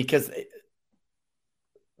 Because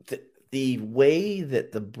the way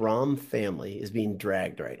that the Brom family is being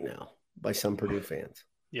dragged right now by some Purdue fans.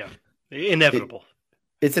 Yeah. Inevitable.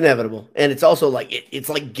 It's inevitable. And it's also it's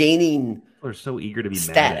gaining. People are so eager to be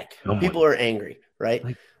static. Mad at people are angry,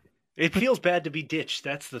 right? It feels bad to be ditched.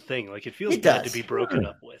 That's the thing. It feels bad to be broken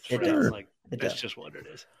up with. Right? That's just what it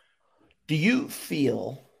is. Do you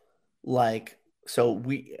feel I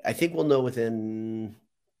think we'll know within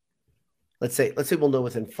let's say we'll know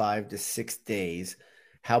within 5 to 6 days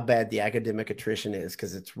how bad the academic attrition is,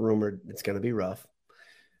 because it's rumored it's going to be rough.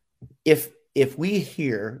 If we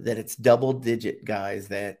hear that it's double-digit guys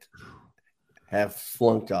that have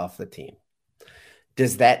flunked off the team,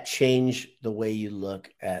 does that change the way you look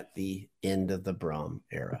at the end of the Brohm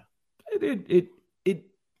era?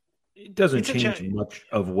 It doesn't change much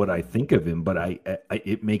of what I think of him, but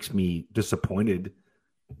it makes me disappointed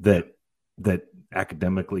that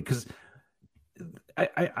academically, because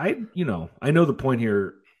I know the point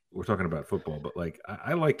here. We're talking about football, but like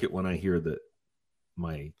I like it when I hear that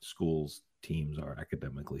my school's teams are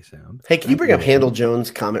academically sound. Hey, can you bring up Handel Jones'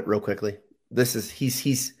 comment real quickly? This is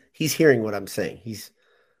he's hearing what I'm saying. He's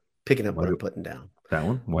picking up what I'm putting down. That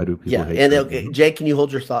one? Why do people hate? And okay, Jake, can you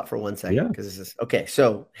hold your thought for 1 second? Yeah. Because this is okay.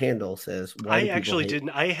 So Handel says, "I actually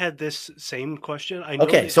didn't. I had this same question. I know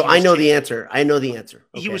the answer. I know the answer.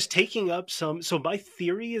 Okay. He was taking up some. So my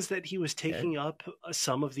theory is that he was taking up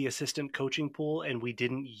some of the assistant coaching pool, and we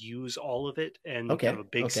didn't use all of it. And kind of a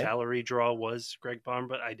big salary draw was Greg Brohm,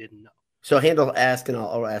 but I didn't know. So Handel asked, and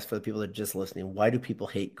I'll ask for the people that are just listening, why do people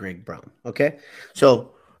hate Greg Brohm? Okay.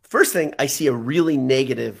 So first thing, I see a really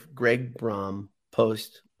negative Greg Brohm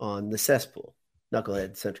post on the cesspool,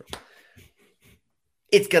 Knucklehead Central.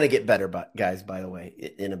 It's going to get better, guys, by the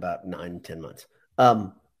way, in about 9-10 months.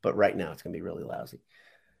 But right now it's going to be really lousy.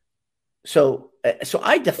 So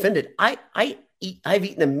I defended, I've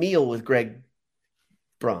eaten a meal with Greg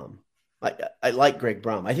Brohm. I like Greg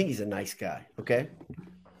Brohm. I think he's a nice guy. Okay.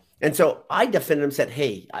 And so I defended him, said,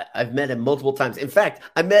 hey, I've met him multiple times. In fact,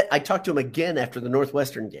 I talked to him again after the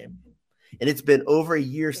Northwestern game. And it's been over a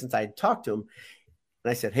year since I had talked to him. And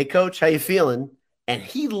I said, hey, coach, how you feeling? And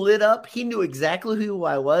he lit up. He knew exactly who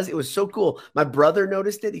I was. It was so cool. My brother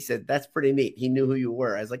noticed it. He said, that's pretty neat. He knew who you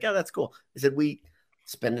were. I was like, oh, that's cool. I said, we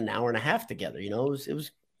spend an hour and a half together. It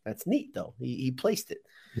was that's neat, though. He placed it.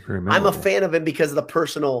 I'm a fan of him because of the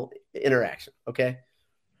personal interaction. Okay.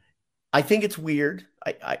 I think it's weird.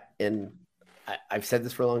 I've said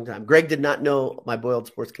this for a long time. Greg did not know my Boiled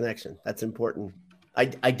Sports connection. That's important.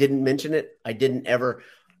 I didn't mention it. I didn't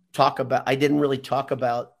really talk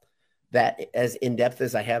about that as in depth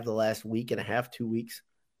as I have the last week and a half, 2 weeks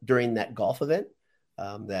during that golf event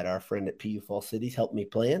that our friend at PU Fall Cities helped me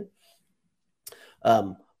play in.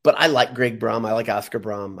 But I like Greg Brohm. I like Oscar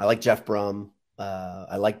Brohm. I like Jeff Brohm.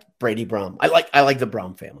 I like Brady Brohm. I like the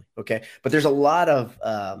Brohm family. Okay. But there's a lot of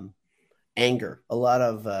anger, a lot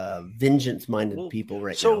of vengeance-minded people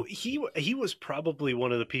right now. So he was probably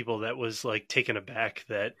one of the people that was like taken aback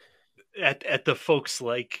that at the folks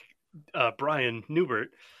like Brian Newbert,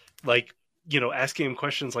 like, asking him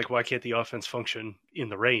questions like, why can't the offense function in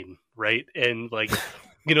the rain, right? And like,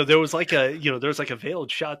 there was like a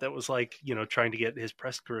veiled shot that was like, trying to get his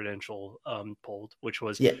press credential pulled, which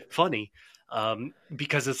was funny,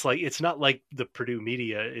 because it's like, it's not like the Purdue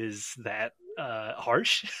media is that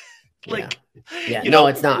harsh. No,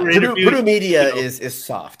 it's not. Purdue media is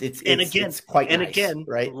soft. It's quite nice, again,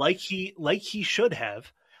 right? Like he should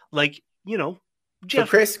have, Jeff.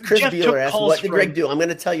 So Chris Beeler asked, "What did Greg do?" I'm going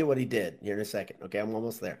to tell you what he did here in a second. Okay, I'm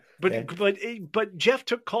almost there. But Jeff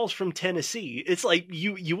took calls from Tennessee. It's like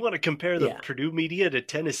you want to compare the Purdue media to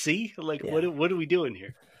Tennessee? Like what are we doing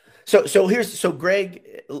here? So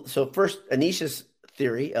Greg. So first, Anisha's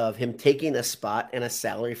theory of him taking a spot and a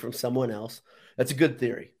salary from someone else. That's a good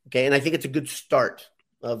theory. Okay. And I think it's a good start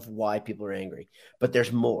of why people are angry, but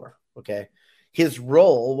there's more. Okay. His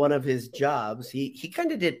role, one of his jobs, he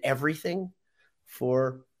kind of did everything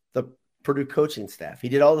for the Purdue coaching staff. He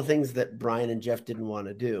did all the things that Brian and Jeff didn't want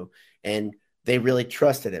to do. And they really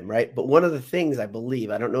trusted him. Right. But one of the things I believe,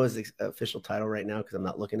 I don't know his official title right now because I'm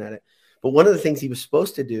not looking at it, but one of the things he was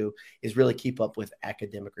supposed to do is really keep up with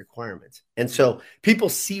academic requirements. And so people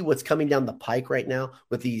see what's coming down the pike right now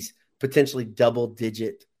with these potentially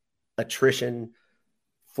double-digit attrition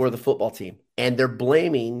for the football team. And they're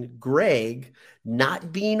blaming Greg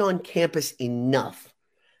not being on campus enough,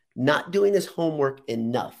 not doing his homework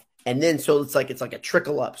enough. And then so it's like a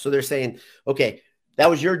trickle up. So they're saying, okay, that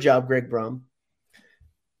was your job, Greg Brohm.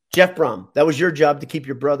 Jeff Brohm, that was your job to keep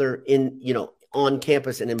your brother on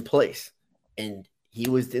campus and in place. And he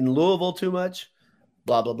was in Louisville too much.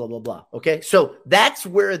 Blah, blah, blah, blah, blah. Okay. So that's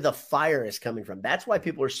where the fire is coming from. That's why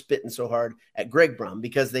people are spitting so hard at Greg Brohm,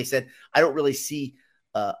 because they said, I don't really see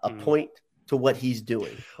a point to what he's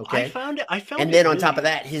doing. Okay. I found and then on top of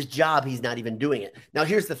that, his job, he's not even doing it. Now,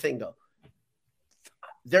 here's the thing though.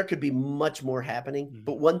 There could be much more happening,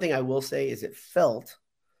 but one thing I will say is it felt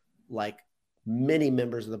like many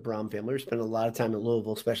members of the Brohm family spent a lot of time in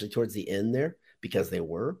Louisville, especially towards the end there, because they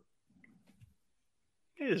were.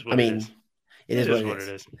 It is what it is. It is what it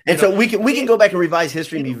is. And so we can go back and revise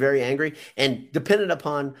history and be very angry. And dependent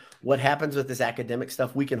upon what happens with this academic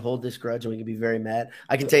stuff, we can hold this grudge and we can be very mad.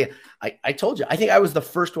 I can tell you, I told you, I think I was the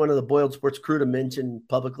first one of the Boiled Sports crew to mention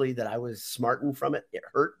publicly that I was smarting from it. It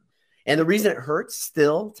hurt. And the reason it hurts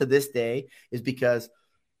still to this day is because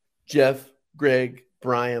Jeff, Greg,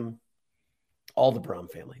 Brian, all the Brom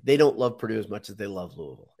family, they don't love Purdue as much as they love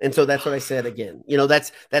Louisville. And so that's what I said again.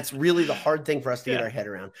 That's really the hard thing for us to get our head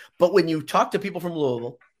around. But when you talk to people from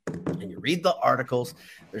Louisville and you read the articles,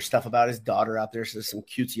 there's stuff about his daughter out there. So there's some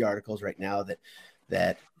cutesy articles right now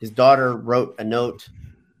that his daughter wrote a note,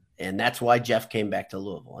 and that's why Jeff came back to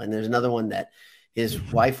Louisville. And there's another one that his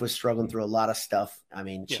wife was struggling through a lot of stuff. I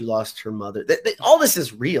mean, she lost her mother. All this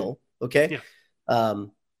is real. Okay. Yeah.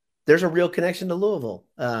 There's a real connection to Louisville.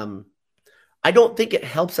 I don't think it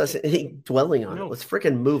helps us dwelling on it. Let's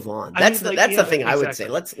freaking move on. That's the thing I would say.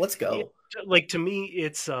 Let's go. Like, to me,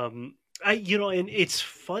 it's and it's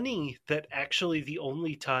funny that actually the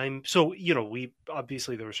only time. So we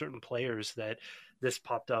obviously there were certain players that this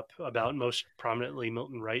popped up about, most prominently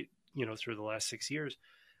Milton Wright. Through the last 6 years,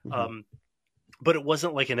 but it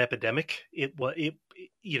wasn't like an epidemic. It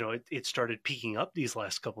started peaking up these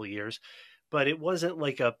last couple of years. But it wasn't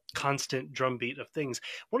like a constant drumbeat of things.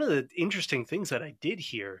 One of the interesting things that I did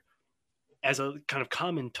hear as a kind of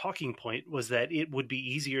common talking point was that it would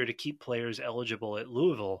be easier to keep players eligible at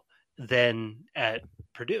Louisville than at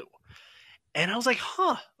Purdue. And I was like,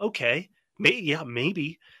 okay, maybe.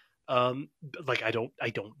 I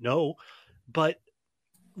don't know, but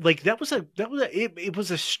like it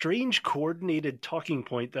was a strange coordinated talking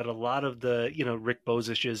point that a lot of the Rick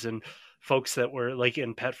Bozishes and folks that were like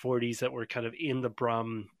in Pat Forty's that were kind of in the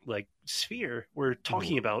Brom like sphere were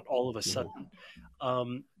talking about all of a sudden.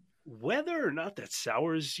 Whether or not that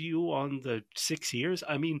sours you on the 6 years,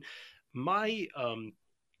 I mean,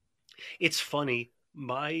 it's funny.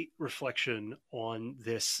 My reflection on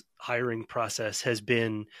this hiring process has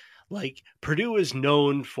been like, Purdue is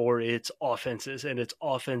known for its offenses and its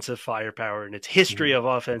offensive firepower and its history of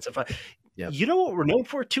offensive. Yep. You know what we're known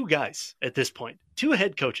for? Two guys at this point, two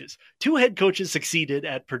head coaches. Two head coaches succeeded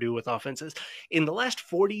at Purdue with offenses. In the last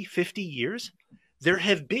 40, 50 years, there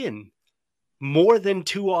have been more than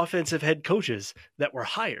two offensive head coaches that were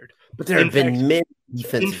hired. But there have been many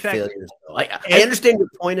defensive failures. I understand your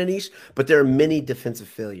point, Anish, but there are many defensive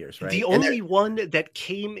failures, right? The only one that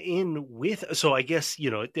came in with, so I guess,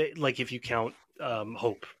 like if you count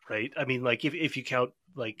Hope, right? I mean, like if you count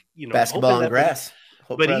like, basketball on grass.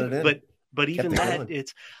 But even that,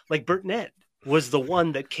 it's like Burtnett was the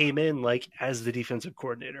one that came in like as the defensive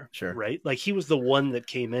coordinator, sure, right? Like he was the one that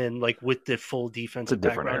came in like with the full defensive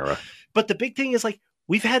background. Different era. But the big thing is like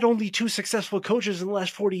we've had only two successful coaches in the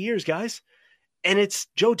last 40 years, guys, and it's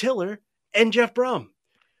Joe Tiller and Jeff Brom.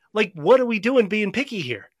 Like, what are we doing being picky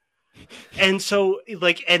here? And so,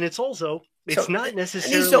 like, and it's also not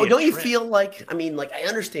necessarily. So, don't you feel like? I mean, like, I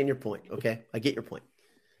understand your point. Okay, I get your point,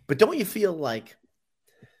 but don't you feel like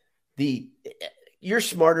you're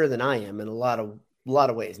smarter than I am in a lot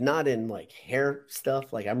of ways, not in like hair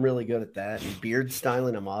stuff. Like I'm really good at that. And beard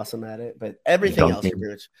styling, I'm awesome at it, but everything else,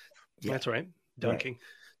 that's right. Dunking.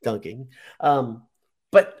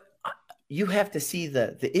 But you have to see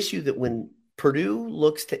the issue that when Purdue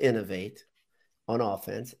looks to innovate on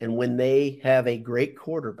offense and when they have a great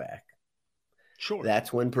quarterback, sure,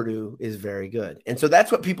 that's when Purdue is very good. And so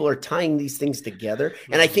that's what people are tying these things together.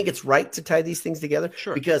 And I think it's right to tie these things together,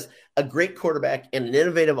 sure, because a great quarterback and an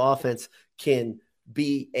innovative offense can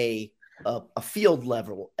be a field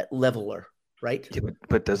leveler, right? Yeah,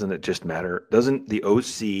 but doesn't it just matter? Doesn't the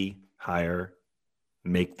OC hire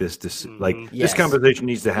make this this conversation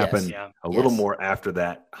needs to happen a little more after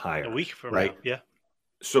that hire, a week from right? now. Yeah.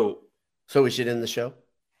 So we should end the show.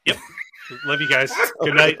 Yep. Love you guys.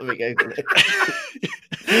 Good night.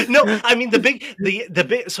 No, I mean the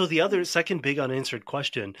big. So the other second big unanswered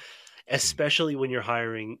question, especially when you're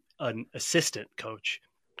hiring an assistant coach,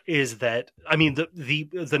 is that I mean the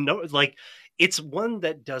it's one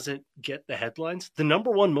that doesn't get the headlines. The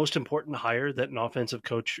number one most important hire that an offensive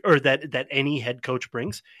coach or that any head coach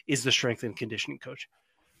brings is the strength and conditioning coach.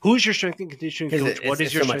 Who's your strength and conditioning coach? What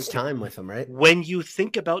is your so much time with them, right? When you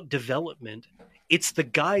think about development, it's the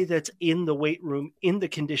guy that's in the weight room, in the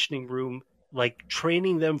conditioning room, like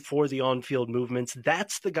training them for the on-field movements.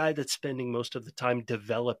 That's the guy that's spending most of the time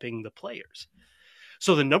developing the players.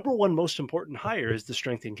 So the number one most important hire is the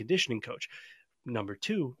strength and conditioning coach. Number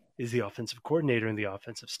two is the offensive coordinator and the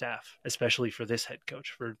offensive staff, especially for this head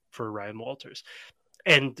coach, for Ryan Walters.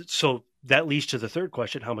 And so that leads to the third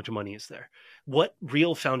question: how much money is there? What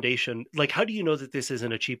real foundation? Like, how do you know that this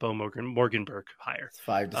isn't a cheapo Morganberg hire? It's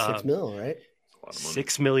 $5 to $6 million, right?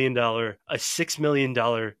 $6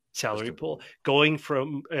 million salary pool, going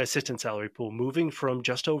from assistant salary pool, moving from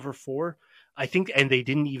just over 4, I think, and they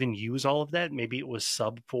didn't even use all of that. Maybe it was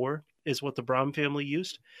sub 4 is what the Braun family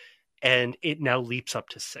used, and it now leaps up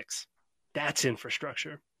to 6. That's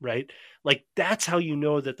infrastructure, right? Like, that's how you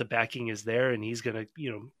know that the backing is there, and he's gonna,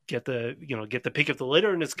 get the pick of the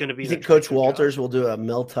litter, and it's gonna be. You think Coach Walters will do a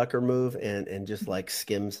Mel Tucker move and just like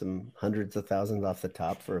skim some hundreds of thousands off the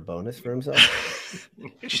top for a bonus for himself?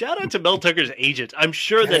 Shout out to Mel Tucker's agent. I'm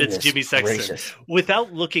sure that it's Jimmy Sexton. Gracious.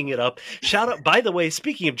 Without looking it up. Shout out, by the way,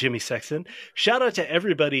 speaking of Jimmy Sexton, shout out to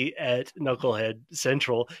everybody at Knucklehead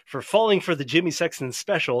Central for falling for the Jimmy Sexton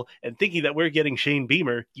special and thinking that we're getting Shane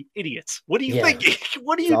Beamer. You idiots. What are you thinking?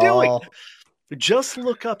 What are you doing? Just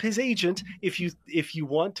look up his agent if you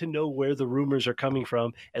want to know where the rumors are coming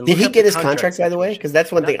from. And did he get his contract, by the way? Because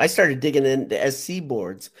that's one thing. I started digging into SC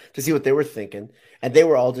boards to see what they were thinking, and they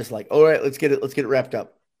were all just like, "All right, let's get it wrapped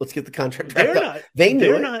up. Let's get the contract wrapped up."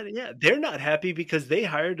 They're not happy because they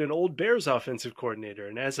hired an old Bears offensive coordinator,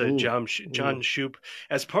 and as a John Shoop,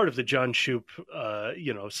 as part of the John Shoop,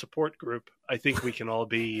 support group, I think we can all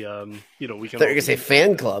be, we can. They're gonna say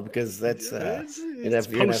fan club because that's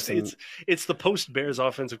it's the post Bears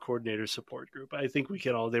offensive coordinator support group. I think we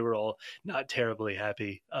can all. They were all not terribly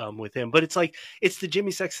happy with him, but it's like it's the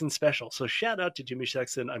Jimmy Sexton special. So shout out to Jimmy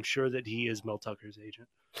Sexton. I'm sure that he is Mel Tucker's agent.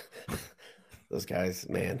 Those guys,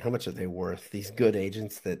 man, how much are they worth? These good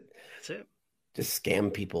agents that that's it. Just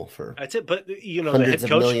scam people for that's it. But hundreds the head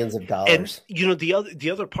coach, of millions of dollars. And the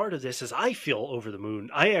other part of this is I feel over the moon.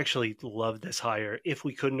 I actually love this hire. If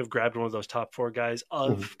we couldn't have grabbed one of those top 4 guys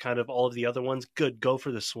of kind of all of the other ones, good, go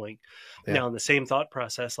for the swing. Yeah. Now in the same thought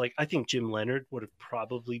process, like I think Jim Leonard would have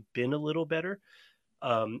probably been a little better.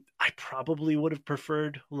 I probably would have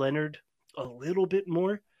preferred Leonard a little bit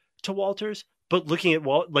more to Walters. But looking at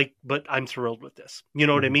but I'm thrilled with this. You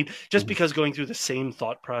know what I mean? Just because going through the same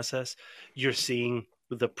thought process, you're seeing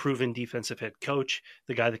the proven defensive head coach,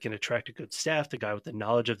 the guy that can attract a good staff, the guy with the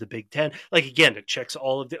knowledge of the Big Ten. Like, again, it checks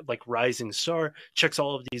all of the, like, rising star, checks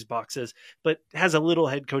all of these boxes, but has a little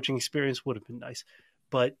head coaching experience would have been nice.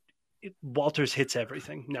 But Walters hits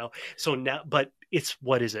everything now. But it's,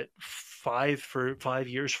 what is it? 5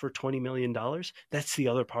 years for $20 million. That's the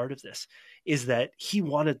other part of this, is that he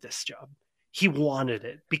wanted this job. He wanted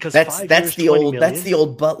it because that's the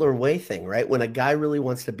old Butler way thing, right? When a guy really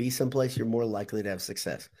wants to be someplace, you're more likely to have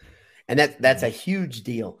success, and that's a huge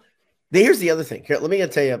deal. Here's the other thing. Here, let me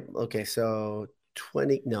tell you. Okay, so I'm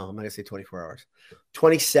not gonna say 24 hours,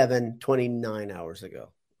 29 hours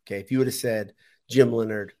ago. Okay, if you would have said Jim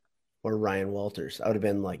Leonard or Ryan Walters, I would have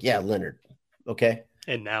been like, yeah, Leonard. Okay,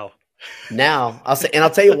 and now I'll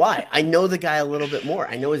tell you why. I know the guy a little bit more.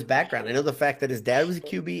 I know his background. I know the fact that his dad was a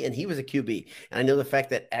QB and he was a QB. And I know the fact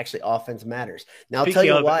that actually offense matters. Now I'll tell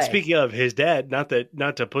you why. Speaking of his dad, not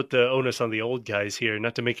to put the onus on the old guys here,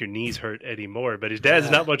 not to make your knees hurt anymore, but his dad's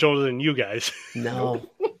not much older than you guys. No.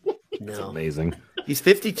 That's amazing. He's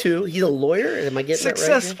 52. He's a lawyer. Am I getting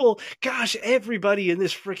successful? That right? Gosh, everybody in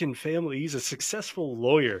this freaking family, he's a successful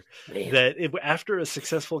lawyer. Man. After a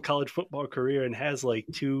successful college football career and has like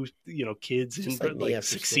 2, kids and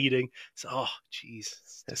succeeding. So, oh, geez,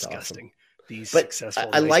 it's disgusting. Awesome. These but successful.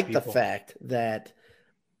 I like people. the fact that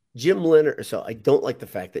Jim Leonard. So I don't like the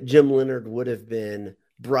fact that Jim Leonard would have been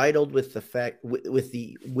bridled with the fact with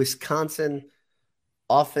the Wisconsin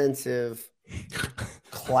offensive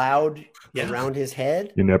cloud around his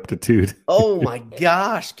head. Ineptitude. Oh my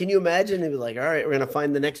gosh. Can you imagine? He'd be like, all right, we're going to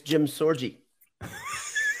find the next Jim Sorgi.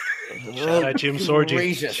 Shout out Jim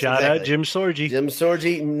Sorgi. Shout out Jim Sorgi. Jim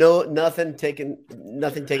Sorgi. No, nothing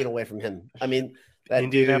taken away from him. I mean, that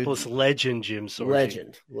Indianapolis legend, Jim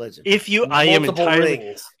Sorgi. Legend. If you, I am entirely,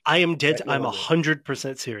 rings. I am dead. I'm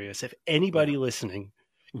 100% serious. If anybody listening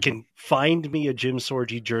can find me a Jim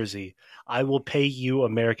Sorgi jersey, I will pay you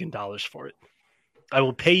American dollars for it. I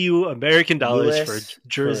will pay you American dollars for a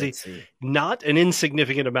jersey, not an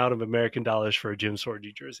insignificant amount of American dollars for a Jim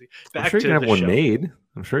Sorgi jersey. I'm sure you can have one made.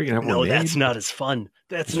 I'm sure you can have one made. No, that's not as fun.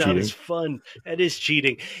 That's not as fun. That is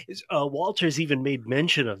cheating. Walters even made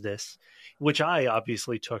mention of this, which I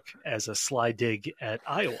obviously took as a sly dig at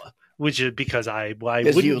Iowa. Which is because why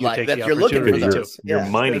wouldn't you take the opportunity to? You're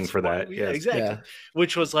mining for that. Yeah, exactly. Yeah.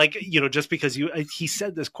 Which was like, just because he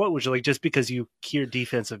said this quote, which was like, just because you hear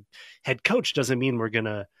defensive head coach doesn't mean we're going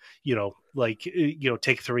to,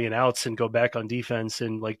 take 3 and outs and go back on defense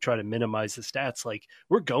and like try to minimize the stats. Like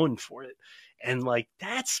we're going for it. And like,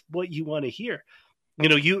 that's what you want to hear.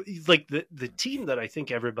 You like the team that I think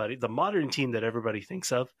the modern team that everybody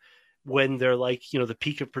thinks of when they're like, the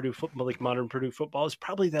peak of Purdue football, like modern Purdue football, is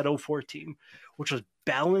probably that 04 team, which was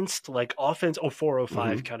balanced, like offense, 04,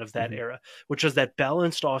 05, kind of that era, which was that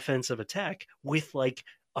balanced offensive attack with like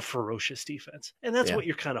a ferocious defense. And that's what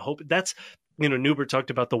you're kind of hoping. That's, Newbert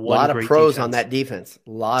talked about the one lot of great pros defense on that defense.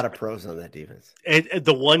 A lot of pros on that defense. And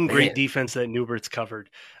the one great defense that Newbert's covered.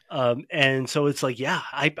 And so it's like,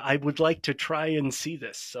 I would like to try and see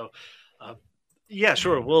this. So, yeah,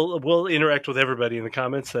 sure. We'll interact with everybody in the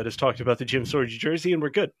comments that has talked about the Jim Sorge jersey, and we're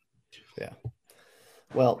good. Yeah.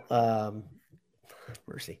 Well,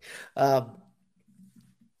 mercy.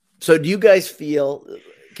 So do you guys feel,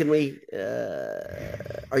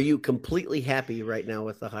 are you completely happy right now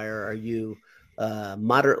with the hire? Are you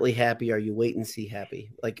moderately happy? Are you wait and see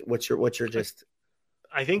happy? Like what's your just?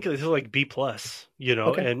 I think this is like B+,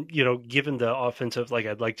 Okay. and, given the offensive, like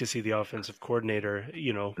I'd like to see the offensive coordinator,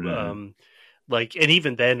 like, and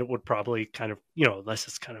even then it would probably kind of, unless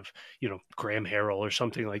it's kind of, Graham Harrell or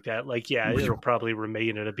something like that, like, it'll probably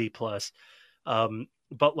remain at a B+.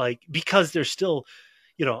 But like, because there's still,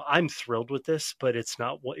 I'm thrilled with this, but it's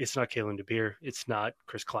not Kalen DeBeer. It's not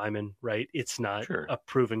Chris Kleiman, right? It's not a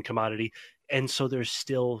proven commodity. And so there's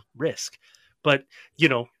still risk, but,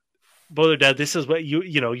 Boiler Dad, this is what you're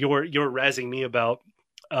razzing me about,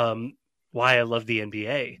 why I love the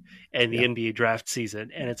NBA and the NBA draft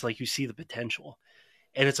season. And it's like, you see the potential,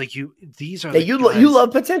 and it's like, these are, you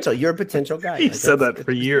love potential. You're a potential guy. He said that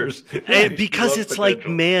for years. And because it's potential. Like,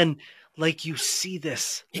 man, like you see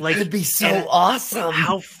this, like, it could be so awesome.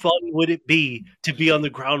 How fun would it be to be on the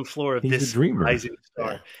ground floor of this rising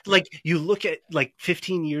star? Yeah. Like, you look at like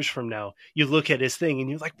 15 years from now, you look at his thing and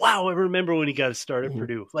you're like, wow, I remember when he got a start at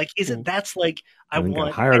Purdue. Like, that's like, I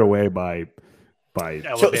want hired away by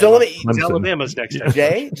Alabama. So let me, Alabama's next time.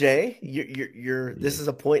 Jay, you're this is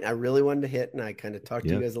a point I really wanted to hit, and I kind of talked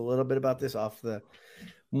to you guys a little bit about this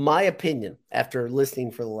my opinion after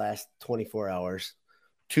listening for the last 24 hours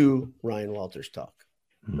to Ryan Walters talk.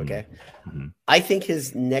 Okay. Mm-hmm. I think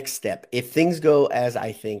his next step, if things go as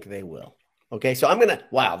I think they will. Okay. So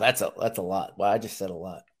that's a lot. Wow. I just said a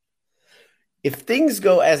lot. If things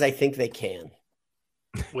go as I think they can.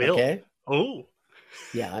 Will. Okay. Oh.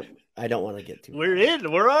 Yeah. I don't want to get too.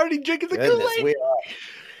 We're already drinking the Kool-Aid.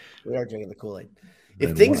 We are drinking the Kool-Aid.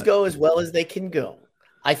 If things go as well as they can go,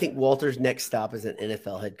 I think Walter's next stop is an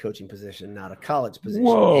NFL head coaching position, not a college position.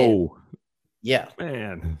 Whoa. Yeah,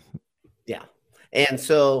 man. Yeah, and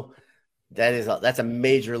so that's a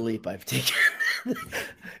major leap I've taken.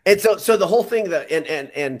 And so the whole thing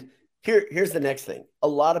and here's the next thing. A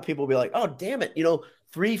lot of people will be like, "Oh, damn it!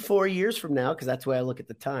 3-4 years from now," because that's the way I look at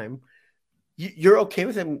the time. You're okay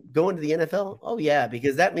with him going to the NFL? Oh yeah,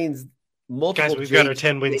 because that means multiple. Guys, we've got our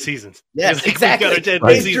 10-win seasons. Yes, exactly. We've got our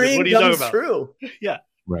 10-win seasons. Dream what are you talking comes about? True. Yeah,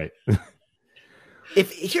 right.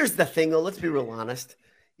 Here's the thing, though. Let's be real honest.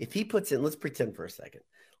 If he puts in, let's pretend for a second.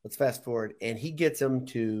 Let's fast forward, and he gets them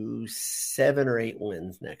to 7 or 8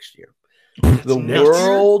 wins next year. The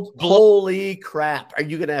world, holy crap! Are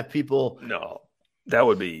you going to have people? No,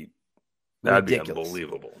 that'd be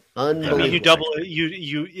unbelievable. I mean, you double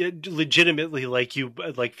you legitimately like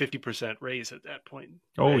 50% raise at that point.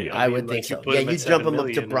 Oh yeah, I would think so. Yeah, you jump him up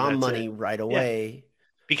to Braun money right away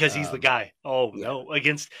because he's the guy. Oh no,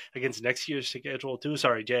 against next year's schedule too.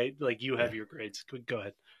 Sorry, Jay. Like you have your grades. Go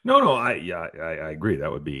ahead. No, I agree.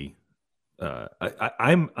 That would be.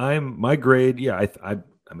 I'm my grade. Yeah, I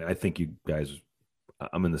mean, I think you guys.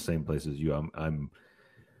 I'm in the same place as you. I'm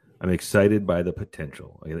excited by the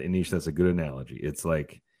potential. Anish, that's a good analogy. It's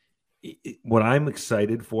like what I'm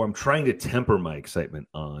excited for. I'm trying to temper my excitement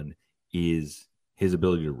on is his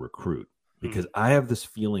ability to recruit, because I have this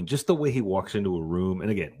feeling, just the way he walks into a room. And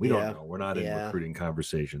again, we don't know. We're not in recruiting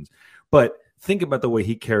conversations, but think about the way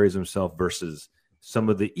he carries himself versus some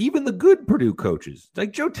of even the good Purdue coaches.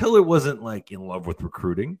 Like Joe Tiller wasn't like in love with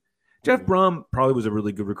recruiting. Jeff Brom probably was a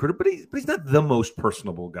really good recruiter, but he's not the most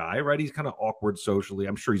personable guy, right? He's kind of awkward socially.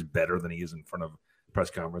 I'm sure he's better than he is in front of press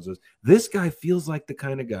conferences. This guy feels like the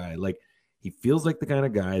kind of guy,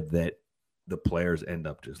 that the players end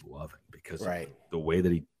up just loving because of the way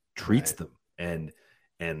that he treats them and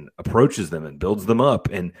approaches them and builds them up.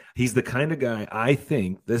 And he's the kind of guy, I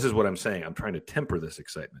think, this is what I'm saying. I'm trying to temper this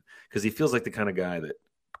excitement because he feels like the kind of guy that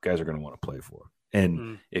guys are going to want to play for.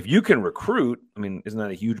 And if you can recruit, I mean, isn't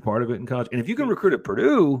that a huge part of it in college? And if you can recruit at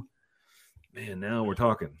Purdue, man, now we're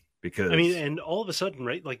talking. Because I mean, and all of a sudden,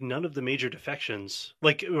 right? Like none of the major defections,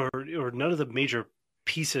 or none of the major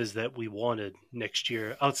pieces that we wanted next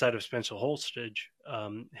year outside of Spencer Holstridge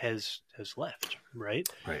has left, right?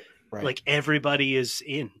 Right. Like everybody is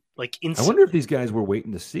in. Like I wonder if these guys were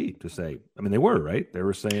waiting to see to say. I mean, they were, right? They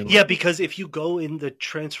were saying, yeah, because if you go in the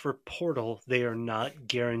transfer portal, they are not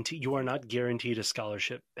guaranteed. You are not guaranteed a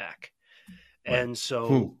scholarship back. Right. And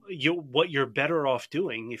so what you're better off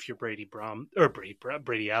doing if you're Brady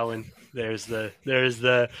Allen, there's the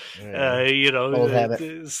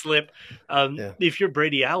slip. If you're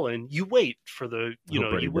Brady Allen, you wait for the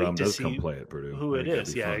you wait to see play at Purdue. Who it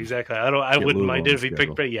is. Yeah, exactly. I wouldn't mind it if he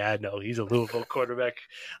picked, but he's a Louisville quarterback.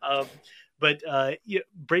 But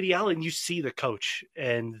Brady Allen, you see the coach,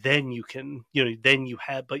 and then you can, you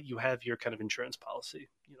have your kind of insurance policy,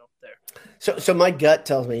 there. So my gut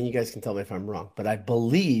tells me, and you guys can tell me if I'm wrong, but I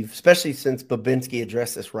believe, especially since Babinski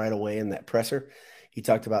addressed this right away in that presser, he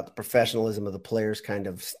talked about the professionalism of the players kind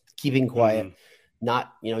of keeping quiet,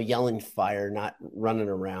 not, yelling fire, not running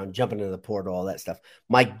around, jumping into the portal, all that stuff.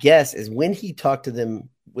 My guess is when he talked to them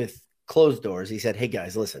with closed doors, he said, hey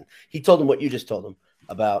guys, listen, he told them what you just told them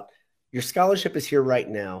about your scholarship is here right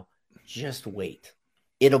now. Just wait.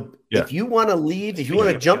 If you want to leave, if you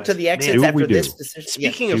want to jump to the exits after this decision.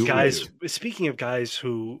 Speaking of guys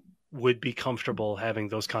who would be comfortable having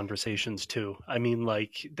those conversations too. I mean,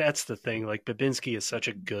 like, that's the thing. Like, Babinski is such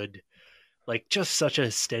a good, just such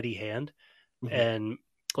a steady hand. Mm-hmm. And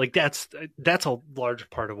like, that's a large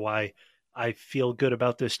part of why I feel good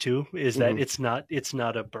about this too, is that it's not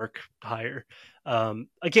a Burke hire.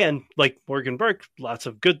 Again, like Morgan Burke, lots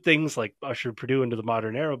of good things, like ushered Purdue into the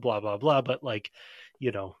modern era, blah, blah, blah. But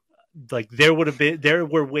there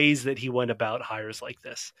were ways that he went about hires like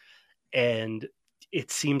this. And it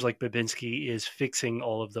seems like Babinski is fixing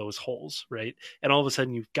all of those holes, right? And all of a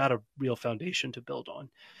sudden you've got a real foundation to build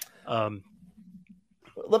on.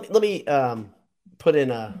 Let me put in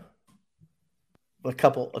a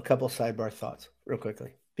couple sidebar thoughts real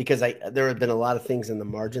quickly, because there have been a lot of things in the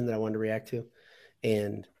margin that I wanted to react to,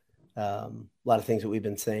 and a lot of things that we've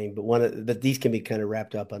been saying, but these can be kind of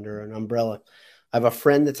wrapped up under an umbrella. I have a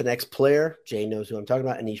friend that's an ex-player. Jay knows who I'm talking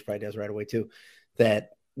about, and Anish probably does right away too, that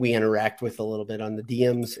we interact with a little bit on the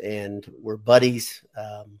DMs, and we're buddies.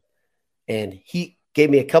 And he gave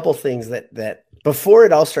me a couple things that before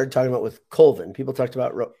it all started talking about with Colvin, people talked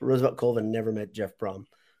about Roosevelt Colvin never met Jeff Brom,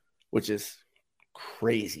 which is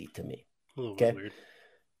crazy to me. Okay. Weird.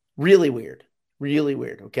 Really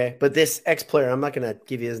weird. Okay. But this ex-player, I'm not going to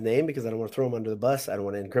give you his name because I don't want to throw him under the bus. I don't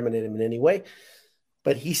want to incriminate him in any way.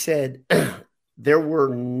 But he said there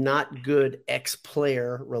were not good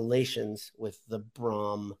ex-player relations with the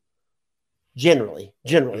Brom generally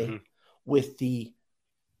with the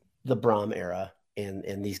Brom era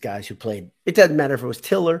and these guys who played. It doesn't matter if it was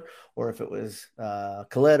Tiller or if it was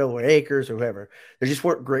Coletto or Akers or whoever. There just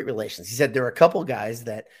weren't great relations. He said there were a couple guys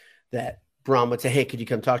that Brom would say, hey, could you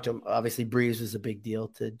come talk to him? Obviously, Breeze was a big deal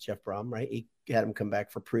to Jeff Brom, right? He had him come back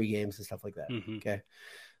for pre-games and stuff like that. Mm-hmm. Okay.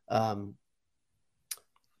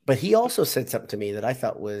 But he also said something to me that I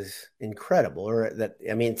thought was incredible,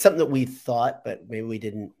 something that we thought, but maybe we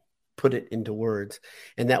didn't put it into words.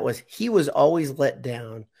 And that was, he was always let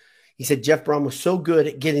down. He said Jeff Brom was so good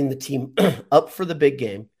at getting the team up for the big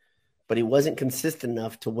game, but he wasn't consistent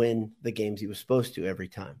enough to win the games he was supposed to every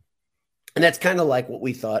time. And that's kind of like what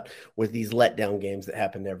we thought with these letdown games that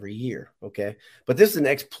happened every year. Okay. But this is an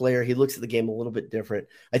ex-player. He looks at the game a little bit different.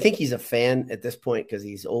 I think he's a fan at this point because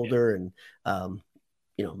he's older and,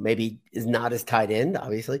 maybe is not as tight end,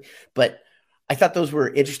 obviously. But I thought those were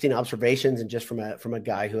interesting observations, and just from a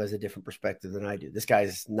guy who has a different perspective than I do. This guy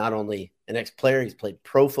is not only an ex-player, he's played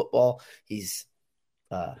pro football. He's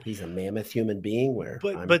a mammoth human being.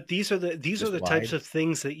 But these are the types of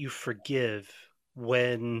things that you forgive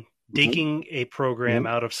when digging a program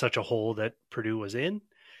out of such a hole that Purdue was in,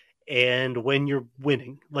 and when you're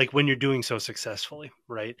winning, like when you're doing so successfully,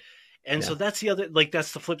 right? And so that's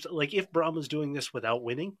that's the flip. Like if Brom was doing this without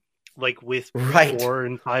winning, like with 4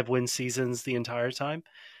 and 5 win seasons the entire time,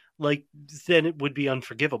 then it would be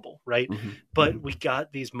unforgivable, right? Mm-hmm. But we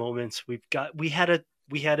got these moments. We had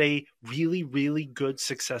a really, really good,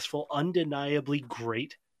 successful, undeniably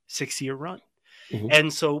great 6-year run. Mm-hmm.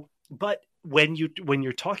 And so, but when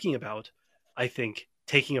you're talking about, I think,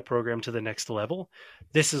 taking a program to the next level,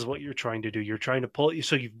 this is what you're trying to do. You're trying to pull it.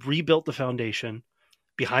 So you've rebuilt the foundation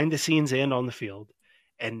behind the scenes and on the field.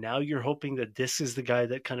 And now you're hoping that this is the guy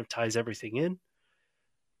that kind of ties everything in,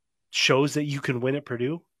 shows that you can win at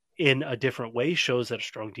Purdue in a different way, shows that a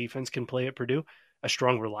strong defense can play at Purdue, a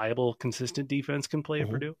strong, reliable, consistent defense can play at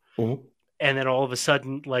Purdue. Mm-hmm. And then all of a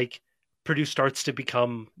sudden, Purdue starts to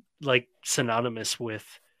become synonymous with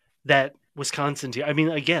that Wisconsin team. I mean,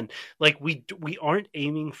 again, like we aren't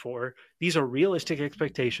aiming for, these are realistic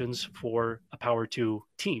expectations for a Power 2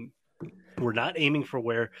 team. We're not aiming for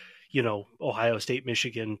where, Ohio State,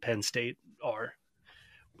 Michigan, Penn State are.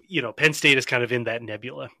 Penn State is kind of in that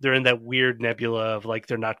nebula. They're in that weird nebula of like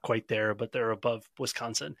they're not quite there, but they're above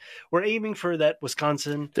Wisconsin. We're aiming for that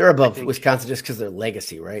Wisconsin. They're above Wisconsin just because their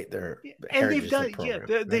legacy, right?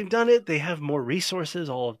 They've done it. They have more resources.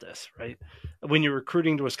 All of this, right? When you're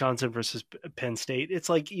recruiting to Wisconsin versus Penn State, it's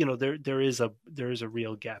like there is a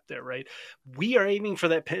real gap there, right? We are aiming for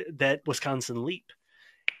that Wisconsin leap,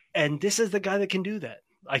 and this is the guy that can do that.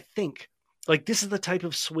 I think. Like this is the type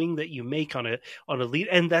of swing that you make on a lead,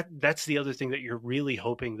 and that's the other thing that you're really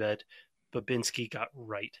hoping that Babinski got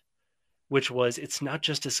right, which was it's not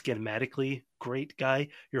just a schematically great guy.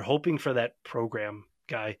 You're hoping for that program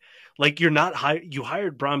guy. Like you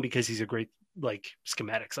hired Braun because he's a great like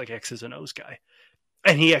schematics, like X's and O's guy,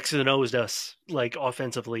 and he X's and O's us like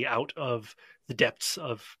offensively out of the depths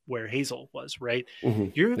of where Hazel was, right?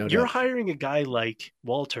 Mm-hmm. You're hiring a guy like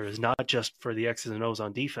Walter is not just for the X's and O's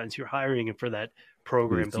on defense. You're hiring him for that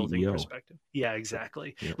program building perspective. Yeah,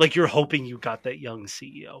 exactly. Yep. Like you're hoping you got that young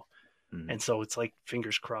CEO. Mm-hmm. And so it's like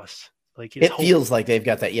fingers crossed. Like it feels like they've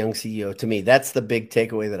got that young CEO to me. That's the big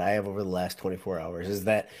takeaway that I have over the last 24 hours is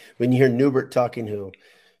that when you hear Newbert talking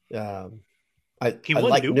Newbert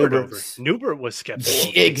was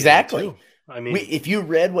skeptical. Exactly. I mean, if you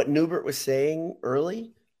read what Newbert was saying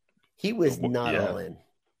early, he was not all in.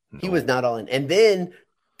 He was not all in. And then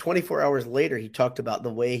 24 hours later, he talked about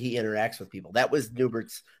the way he interacts with people. That was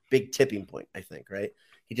Newbert's big tipping point, I think, right?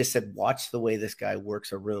 He just said, watch the way this guy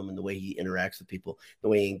works a room and the way he interacts with people, the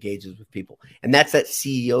way he engages with people. And that's that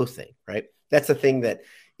CEO thing, right? That's the thing that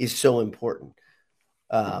is so important.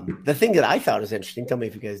 The thing that I thought is interesting, tell me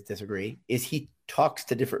if you guys disagree, is he talks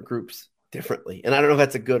to different groups differently. And I don't know if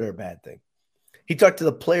that's a good or a bad thing. He talked to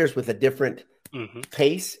the players with a different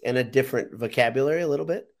pace and a different vocabulary a little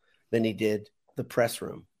bit than he did the press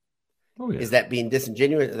room. Oh, yeah. Is that being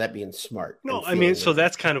disingenuous or that being smart? No, I mean, so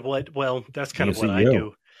that's kind of what I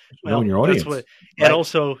do. Well, your audience. And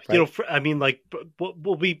also, I mean, like,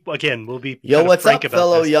 we'll be yo, what's up,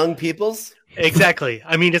 fellow young peoples? Exactly.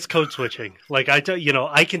 I mean, it's code switching. Like I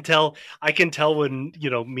can tell when,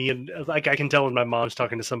 me and like, I can tell when my mom's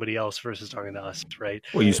talking to somebody else versus talking to us. Right.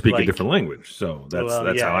 Well, you speak a different language. So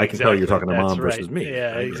that's how I can tell you're talking to mom versus me.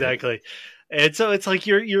 Yeah, exactly. And so it's like,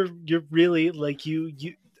 you're really like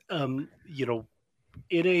in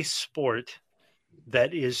a sport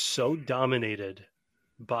that is so dominated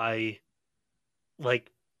by,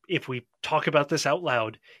 like, if we talk about this out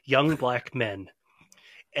loud, young black men.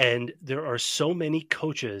 And there are so many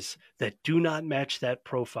coaches that do not match that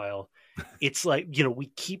profile. It's like, we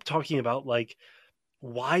keep talking about, like,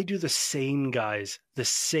 why do the same guys, the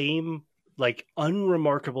same, like,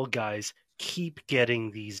 unremarkable guys keep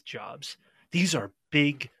getting these jobs? These are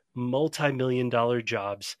big, multi-million-dollar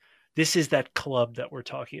jobs. This is that club that we're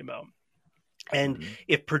talking about. And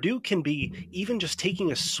if Purdue can be even just taking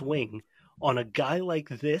a swing on a guy like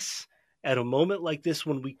this at a moment like this,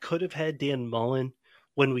 when we could have had Dan Mullen,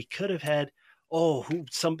 when we could have had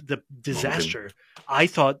the disaster. Munkin. I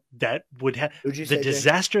thought that would have the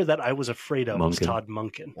disaster that I was afraid of was Todd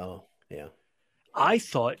Monken. Oh, yeah. I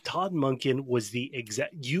thought Todd Monken was the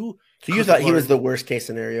exact So you thought he was the worst case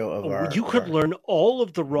scenario of our. You could learn all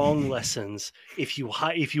of the wrong lessons if you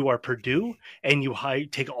are Purdue and you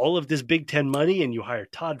take all of this Big Ten money and you hire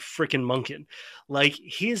Todd frickin' Monken. Like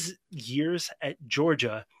his years at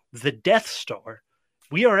Georgia, the Death Star.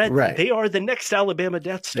 We are at. Right. They are the next Alabama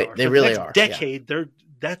Death Star. They really are. Decade, yeah.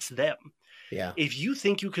 That's them. Yeah. If you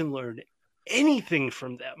think you can learn anything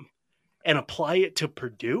from them and apply it to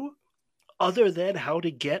Purdue, other than how to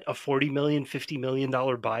get a $40 million, $50 million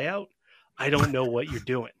buyout, I don't know what you're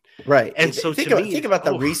doing. Right. And so think about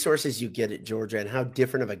the resources you get at Georgia and how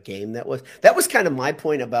different of a game that was. That was kind of my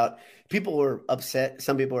point about people were upset.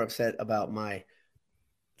 Some people were upset about my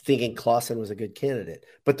thinking Clawson was a good candidate.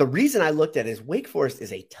 But the reason I looked at it is Wake Forest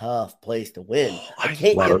is a tough place to win. I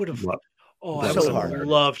would have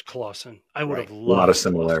loved Clawson. I would have loved a lot of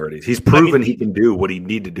similarities. He's proven he can do what he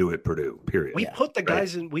need to do at Purdue, period. We put the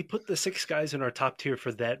guys in, we put the 6 guys in our top tier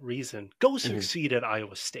for that reason. Go succeed at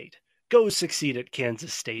Iowa State. Go succeed at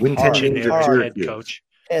Kansas State. Win 10 games at Syracuse. Coach.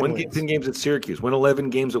 Win 10 games at Syracuse. Win 11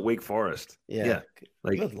 games at Wake Forest. Yeah.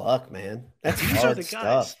 Like, good luck, man. That's hard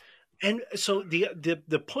stuff. And so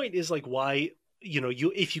the point is, like, why,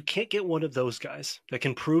 if you can't get one of those guys that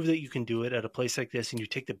can prove that you can do it at a place like this, and you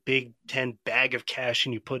take the Big Ten bag of cash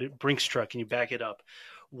and you put it Brinks truck and you back it up,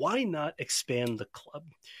 why not expand the club?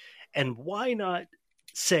 And why not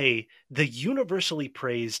say the universally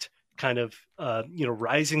praised kind of,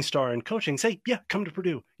 rising star in coaching say, yeah, come to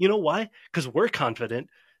Purdue. You know why? Because we're confident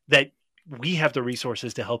that we have the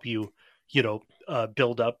resources to help you,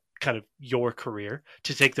 build up kind of your career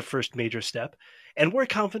to take the first major step. And we're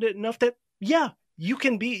confident enough that, you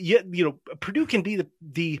can be, Purdue can be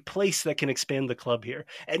the place that can expand the club here,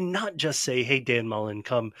 and not just say, hey, Dan Mullen,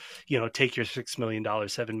 come, take your $6 million,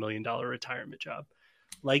 $7 million retirement job.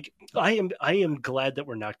 Like, I am glad that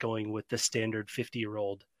we're not going with the standard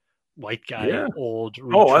 50-year-old white guy, old,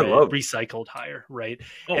 recycled hire, right?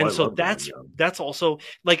 And so that's also,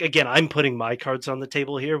 like, again, I'm putting my cards on the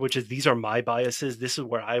table here, which is these are my biases. This is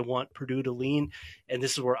where I want Purdue to lean, and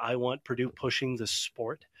this is where I want Purdue pushing the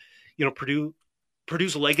sport.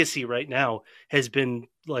 Purdue's legacy right now has been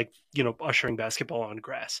like, ushering basketball on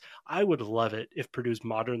grass. I would love it if Purdue's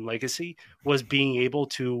modern legacy was being able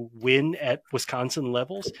to win at Wisconsin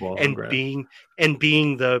levels and being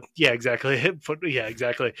the,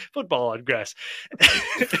 football on grass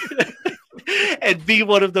and be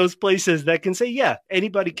one of those places that can say,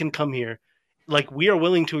 anybody can come here. Like, we are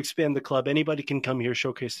willing to expand the club. Anybody can come here,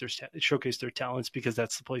 showcase their talents, because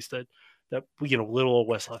that's the place that little old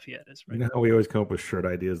West Lafayette is. Right? You know how we always come up with shirt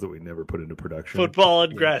ideas that we never put into production? Football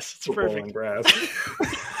on grass. It's football perfect. On grass.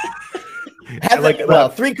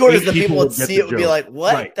 3/4 of the people would see it would be like,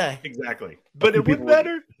 what? Right. The? Exactly. But it wouldn't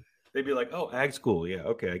matter. They'd be like, oh, ag school. Yeah,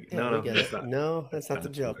 okay. No, that's not the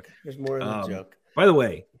joke. There's more in the joke. By the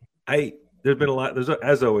way, there's been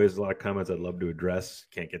as always, a lot of comments I'd love to address.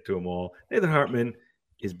 Can't get to them all. Nathan Hartman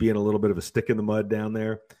is being a little bit of a stick in the mud down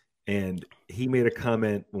there. And he made a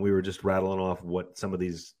comment when we were just rattling off what some of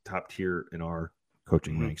these top tier in our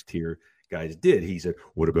coaching ranks tier guys did. He said,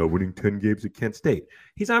 what about winning 10 games at Kent State?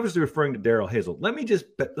 He's obviously referring to Darrell Hazel. Let me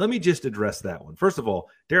just address that one. First of all,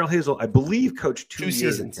 Darrell Hazel, I believe, coached 2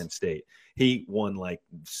 years at Kent State. He won like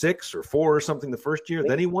 6 or 4 or something the first year.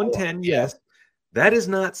 Then he won 10. Yes. That is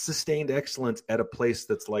not sustained excellence at a place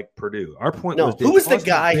that's like Purdue. Our point was, who was the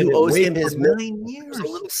guy who owes him his 9 years? It was a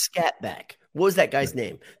little scat back. What was that guy's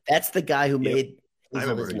name? That's the guy who made his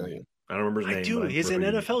million. I don't remember his name. He's an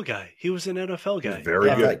NFL guy. He was an NFL guy.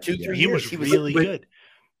 Very good. Like 2-3 he was really good.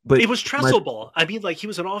 But it was trestle ball. I mean, like, he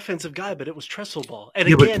was an offensive guy, but it was trestle ball. And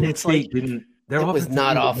again, it's like it was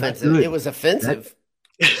not offensive. It was offensive.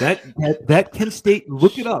 That Kent State,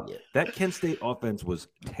 look it up. That Kent State offense was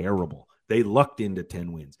terrible. They lucked into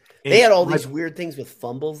 10 wins. And they had all these weird things with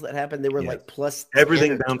fumbles that happened. They were like plus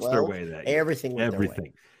everything bounced their way that year. Everything went their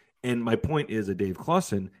way. And my point is that Dave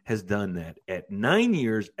Clawson has done that at 9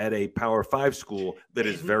 years at a Power 5 school that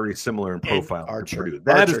is very similar in profile to Purdue.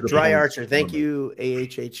 That is Dry Archer. Thank you,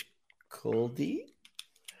 AHH Coldy.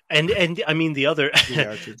 And I mean, the other Dry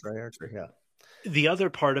Archer, yeah. The other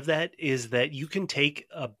part of that is that you can take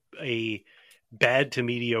a bad to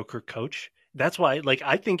mediocre coach. That's why, like,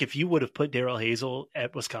 I think if you would have put Darrell Hazel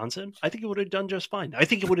at Wisconsin, I think it would have done just fine. I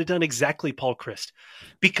think it would have done exactly Paul Chryst,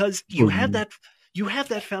 because you have that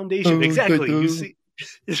foundation. Exactly. You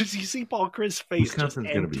see Paul Chryst's face. Wisconsin's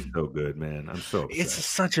going to be so good, man. I'm so upset. It's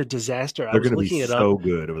such a disaster. They're going to be so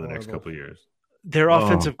good over the next couple of years. Their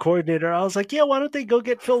offensive coordinator, I was like, why don't they go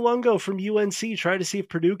get Phil Longo from UNC? Try to see if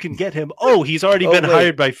Purdue can get him. Oh, he's already been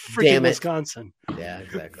hired by freaking Wisconsin. Yeah,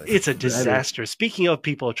 exactly. It's a disaster. Speaking of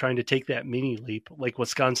people trying to take that mini leap, like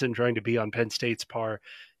Wisconsin trying to be on Penn State's par,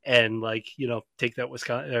 and take that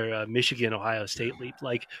Wisconsin or Michigan, Ohio State leap.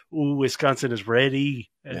 Like, Wisconsin is ready,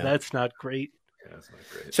 and that's not great. Yeah, that's not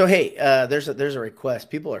great. So hey, there's a request.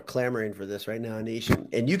 People are clamoring for this right now, Anish,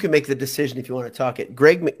 and you can make the decision if you want to talk it.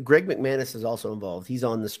 Greg McManus is also involved. He's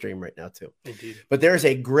on the stream right now too. Indeed. But there's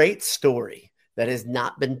a great story that has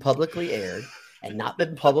not been publicly aired and not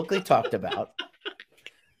been publicly talked about.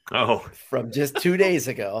 From just 2 days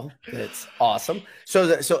ago. It's awesome.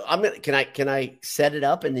 So I'm gonna can I set it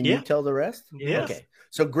up and then you tell the rest? Yeah. Okay.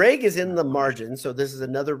 So Greg is in the margin. So this is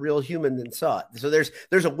another real human that saw it. So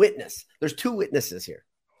there's a witness. There's 2 witnesses here.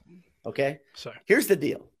 Okay. Sorry. Here's the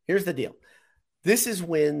deal. This is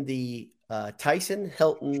when the Tyson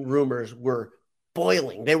Helton rumors were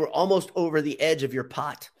boiling. They were almost over the edge of your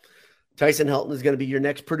pot. Tyson Helton is going to be your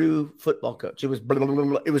next Purdue football coach. It was blah, blah, blah,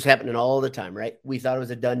 blah. It was happening all the time, right? We thought it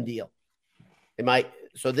was a done deal.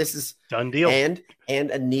 So this is done deal. And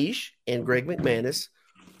Anish and Greg McManus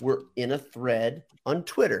were in a thread on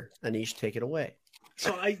Twitter. Anish, take it away.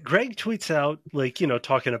 So Greg tweets out,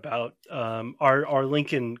 talking about our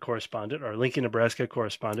Lincoln correspondent, our Lincoln, Nebraska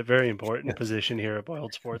correspondent, very important position here at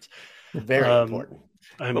Boiled Sports. Very important.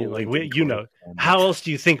 I mean, how else do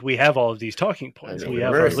you think we have all of these talking points? We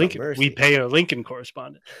have our Lincoln. We pay our Lincoln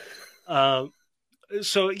correspondent.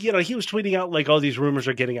 he was tweeting out like all these rumors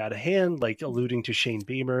are getting out of hand, like alluding to Shane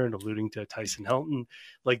Beamer and alluding to Tyson Helton.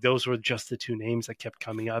 Like those were just the two names that kept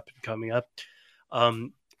coming up and coming up.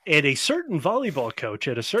 And a certain volleyball coach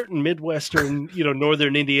at a certain Midwestern,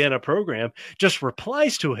 Northern Indiana program just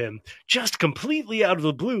replies to him just completely out of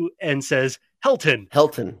the blue and says,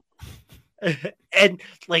 Helton. And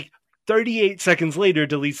like 38 seconds later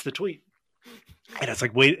deletes the tweet. And I was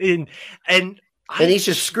like, wait, and I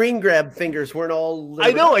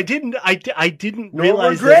know. I didn't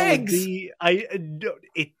realize Greg's.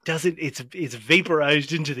 It doesn't. It's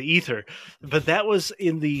vaporized into the ether. But that was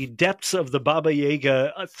in the depths of the Baba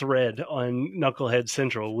Yaga thread on Knucklehead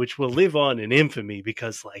Central, which will live on in infamy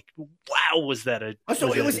because, like, wow, was that a?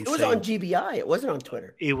 So it was on GBI. It wasn't on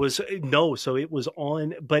Twitter. It was so it was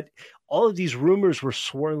on, but all of these rumors were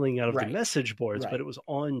swirling out of the message boards, but it was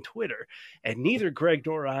on Twitter, and neither Greg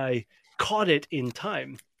nor I caught it in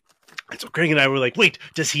time. And so Greg and I were like, wait,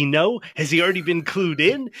 does he know? Has he already been clued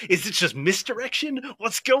in? Is it just misdirection?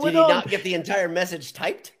 What's going on? Did he not get the entire message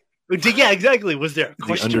typed? Yeah, exactly. Was there a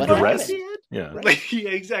question under mark? duress? Yeah. Like, yeah,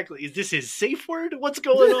 exactly. Is this his safe word? What's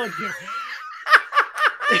going on here?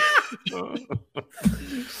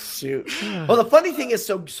 Shoot. Well, the funny thing is,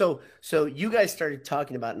 so you guys started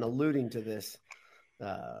talking about and alluding to this.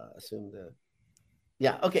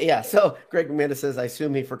 So Greg Amanda says, I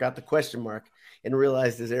assume he forgot the question mark and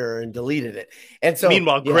realized his error and deleted it. And so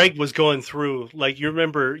meanwhile, Greg was going through, like, you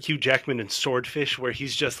remember Hugh Jackman in Swordfish, where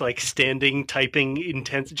he's just like standing, typing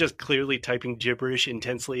just clearly typing gibberish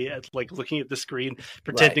intensely at like looking at the screen,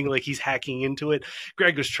 pretending like he's hacking into it.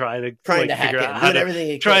 Greg was trying to figure out how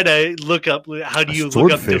to try to look up. How do you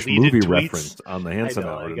look up deleted movie tweets? reference on the Handsome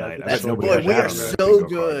Hour tonight? We are so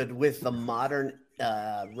good with the modern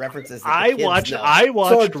references. I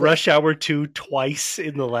watched Rush Hour 2 twice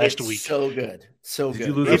in the last week. So good. So good. Did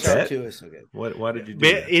you lose Rush a Hour bet? 2 is so good. Why did you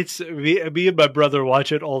do that? It's me and my brother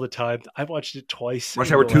watch it all the time. I watched it twice.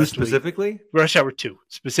 Rush Hour 2 specifically? Rush Hour 2.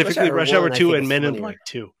 Specifically Rush Hour 2 and Men in Black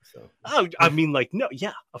 2. So. Oh, I mean, like, no,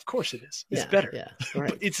 yeah, of course it is. It's better. Yeah,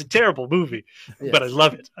 right. It's a terrible movie, but I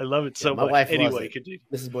love it. I love it so my much. Wife anyway, loves it.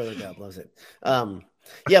 Mrs. Boiler God loves it.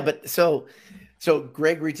 But so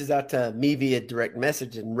Greg reaches out to me via direct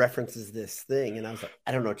message and references this thing, and I was like,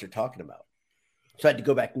 I don't know what you're talking about. So I had to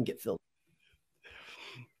go back and get filled.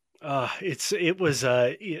 It was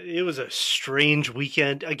a strange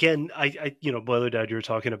weekend. Again, I Boiler Dad, you were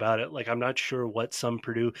talking about it. Like, I'm not sure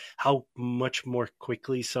how much more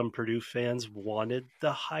quickly some Purdue fans wanted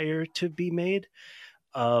the hire to be made.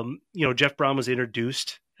 Jeff Brown was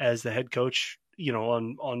introduced as the head coach,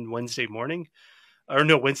 on Wednesday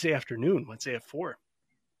afternoon, Wednesday at 4.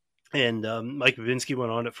 And Mike Babinski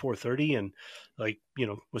went on at 4:30 and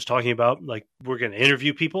was talking about we're going to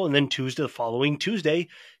interview people, and then the following Tuesday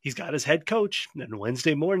he's got his head coach, and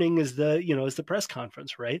Wednesday morning is the press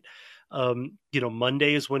conference, right?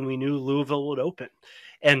 Monday is when we knew Louisville would open,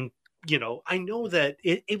 and I know that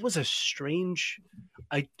it was a strange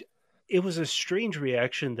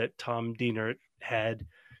reaction that Tom Diener had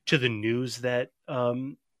to the news that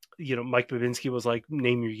Mike Babinski was like,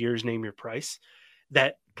 name your years, name your price,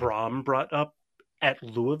 that Brom brought up at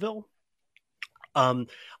Louisville. I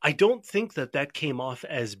don't think that came off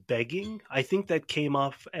as begging. I think that came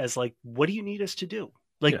off as like, what do you need us to do?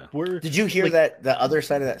 Did you hear that the other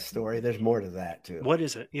side of that story? There's more to that too. What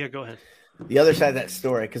is it? Yeah, go ahead. The other side of that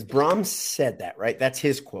story, because Brom said that, right? That's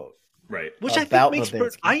his quote. Right. Which I think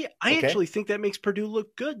makes actually think that makes Purdue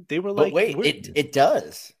look good. They were like, but wait, it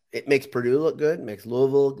does. It makes Purdue look good, makes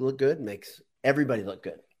Louisville look good, makes everybody look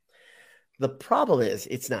good. The problem is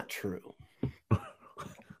it's not true.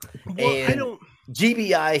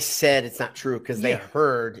 GBI said it's not true because they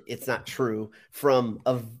heard it's not true from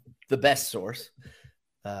the best source,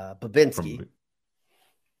 Babinski.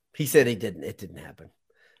 He said it didn't happen.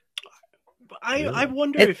 I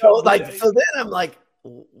wonder if so then I'm like,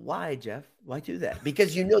 why, Jeff? Why do that?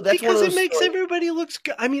 Because that's it makes everybody looks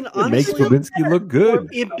good. I mean, honestly, it makes Babinski look good.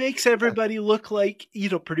 It makes everybody look like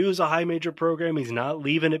Purdue is a high major program. He's not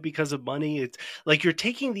leaving it because of money. It's like you're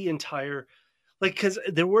taking the entire because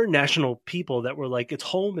there were national people that were like, it's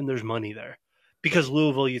home and there's money there. Because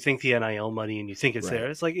Louisville, you think the NIL money and you think it's there.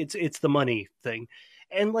 It's like it's the money thing.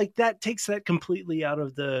 And like that takes that completely out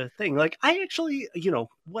of the thing. Like I actually,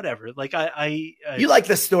 whatever. Like I you like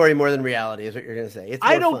the story more than reality, is what you're gonna say.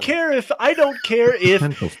 I don't care if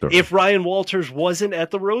if Ryan Walters wasn't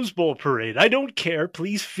at the Rose Bowl parade. I don't care.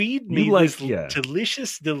 Please feed me this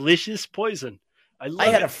delicious, delicious poison. I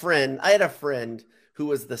had a friend who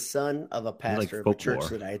was the son of a pastor of a church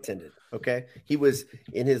that I attended. Okay, he was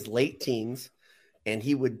in his late teens. and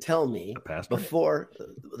he would tell me The pastor? before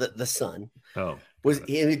the son Oh,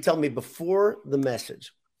 he'd tell me before the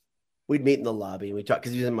message. We'd meet in the lobby and we talk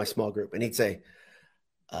because he was in my small group, and he'd say,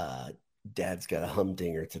 "Dad's got a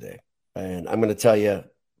humdinger today, and I'm going to tell you,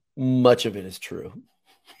 much of it is true."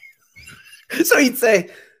 So he'd say,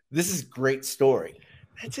 "This is a great story."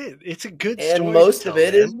 That's it. It's a good story. And most to of tell,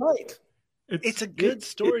 it is man. right. It's a good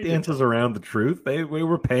story It to dances tell. around the truth. They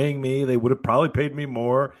were paying me. They would have probably paid me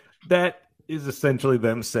more. That is essentially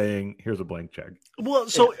them saying, "Here's a blank check." Well,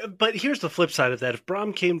 so, but here's the flip side of that. If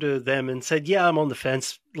Brahm came to them and said, "Yeah, I'm on the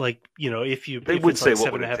fence," like, you know, if would it's say, like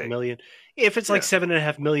 "What would it $7.5 take?" million, if it's like Yeah.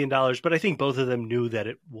 $7.5 million, but I think both of them knew that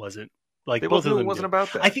it wasn't. Like They both wasn't, of it them wasn't knew.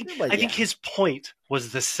 about that. I think But I think yeah. his point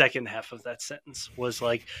was the second half of that sentence was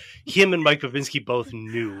like him and Mike Bavinsky both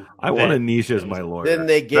knew. I want that- Anish as my lawyer. Then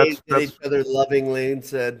they gazed That's- at each other lovingly and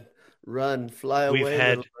said, "Run, fly away."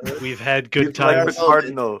 We've had good He's like times. a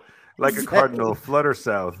cardinal, like a Exactly. cardinal, flutter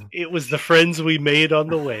south. It was the friends we made on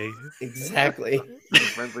the way. Exactly. The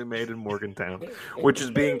friends we made in Morgantown, which is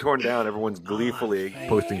being torn down. Everyone's gleefully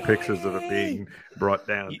posting pictures of it being brought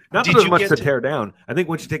down. Not that Did there's you much get to to- tear down. I think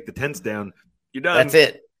once you take the tents down, you're done. That's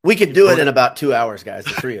it. We could do it in about 2 hours, guys.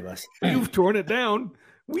 The three of us. You've torn it down.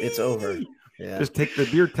 It's Whee! over. Yeah. Just take the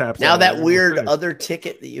beer taps. Now out that and we're weird finished. other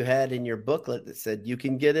ticket that you had in your booklet that said you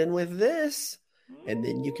can get in with this, and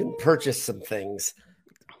then you can purchase some things.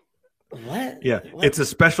 What? Yeah, What? it's a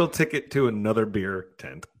special ticket to another beer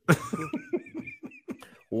tent.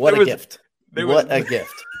 What there a was- gift! there What was- a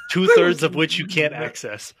gift! 2/3 of which you can't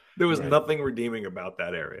access. There was Right. nothing redeeming about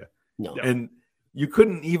that area, No, and you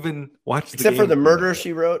couldn't even watch the except for game the from murder that.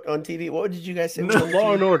 she wrote on TV. What did you guys say? No.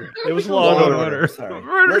 Law and Order. It was Law Law and and Order. Order. Sorry.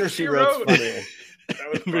 Murder, She Wrote's Wrote. funnier. That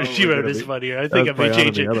was Murder probably She Wrote gonna is be- funnier. I that think I was may probably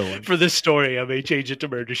change on it the other one. for this story. I may change it to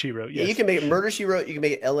Murder She Wrote. Yeah, Yes. you can make it Murder She Wrote. You can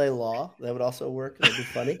make it L.A. Law. That would also work. That'd be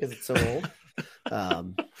funny because it's so old.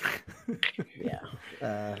 Yeah.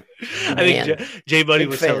 I think Man. Jay Buddy Big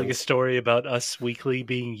was telling a fans. story about Us Weekly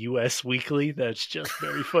being U.S. Weekly. That's just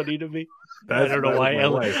very funny to me. I That's- don't know that why was my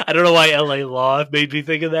life. I don't know why L.A. Law made me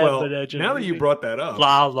think of that. Well, but that just now that you brought that up,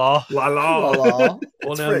 La Law. la la. La la. Well,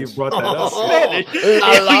 It's now that you French. brought that up, Spanish.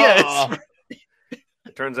 La la. Yes.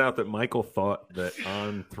 it turns out that Michael thought that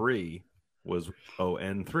on 3 was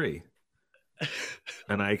ON3.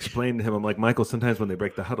 And I explained to him, I'm like, Michael, sometimes when they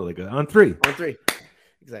break the huddle, they go on 3. On three.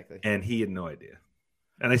 Exactly. And he had no idea.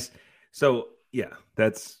 And so yeah,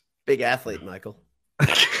 that's Big athlete, Michael.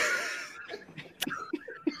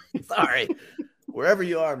 Sorry. Wherever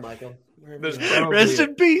you are, Michael. Wherever There's you are. probably- Rest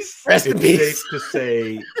in peace. Rest in it's peace. safe to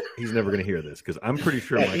say he's never going to hear this because I'm pretty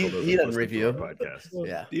sure Yeah, Michael he doesn't, doesn't listen review. to our podcast.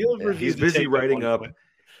 Yeah. He'll Yeah. review He's the busy tape at writing one up. point.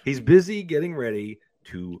 He's busy getting ready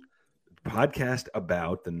to podcast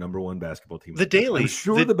about the number one basketball team. The Daily. I'm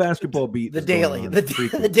sure The- the basketball beat. The is going daily. on The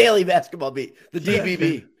frequently. daily basketball beat. The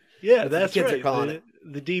DBB. Yeah, That's that's what kids are right. calling it.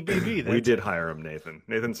 The DBB. We That's did hire him, Nathan.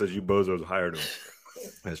 Nathan says you bozos hired him.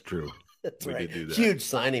 That's true. That's We right. did do that. Huge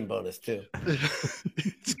signing bonus too.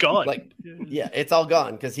 It's gone. Like, yeah, it's all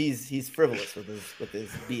gone because he's frivolous with his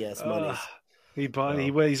BS money. He bought.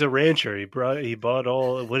 Wow. He's a rancher. He bought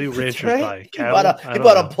all. What do ranchers Right? buy? He Cattle? bought I he don't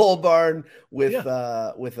bought know. a pole barn with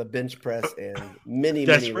Yeah. with a bench press and many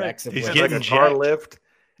That's many right. racks of He's wood. Like getting a car jacked. lift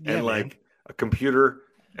Yeah, and man. like a computer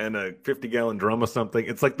and a 50-gallon drum or something.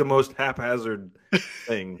 It's like the most haphazard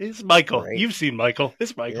thing. It's Michael. Right. You've seen Michael.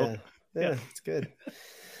 It's Michael. Yeah, it's good.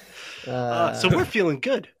 So we're feeling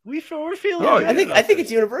good. We're feeling. Oh, good. I think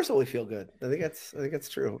it's universal. We feel good. I think that's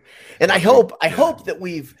true. And I hope that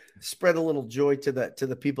we've spread a little joy to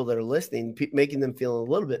the people that are listening, making them feel a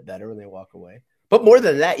little bit better when they walk away. But more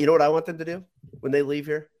than that, you know what I want them to do when they leave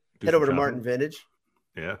here? Do Head some over to shopping. Martin Vintage,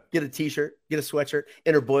 Yeah. get a T-shirt, get a sweatshirt,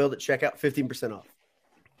 enter Boiled at checkout, 15% off.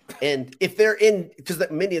 And if they're in, because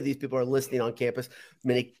many of these people are listening on campus,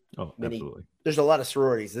 Oh, Many- absolutely. there's a lot of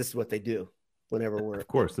sororities. This is what they do whenever we're Of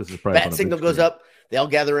course, this is probably on a bat big signal goes screen. up, they all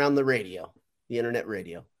gather around the radio, the internet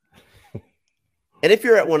radio. And if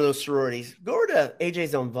you're at one of those sororities, go over to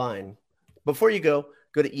AJ's on Vine. Before you go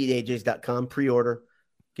to eatajs.com, pre-order,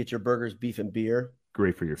 get your burgers, beef, and beer.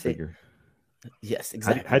 Great for your See, figure. Yes, How,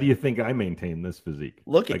 exactly. how do you think I maintain this physique?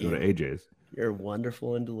 Look I at go you. to AJ's. You're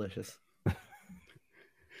wonderful and delicious.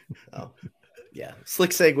 Oh, yeah. Slick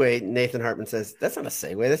segue. Nathan Hartman says, that's not a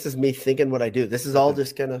segue. This is me thinking what I do. This is all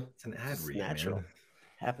just kind of It's an ad read, natural. man.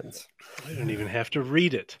 Happens. I don't even have to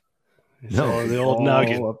read it. It's No, all it's the old all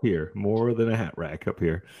noggin. up here, more than a hat rack up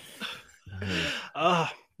here.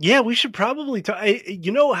 Yeah, we should probably talk.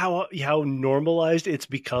 You know how normalized it's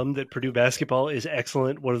become that Purdue basketball is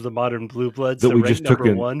excellent. One of the modern blue bloods That we ranked just took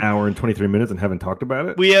number an one. hour and 23 minutes and haven't talked about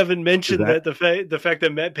it. We haven't mentioned Is that- the fact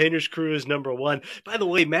that Matt Painter's crew is number one. By the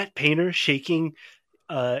way, Matt Painter shaking,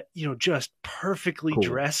 just perfectly Cool.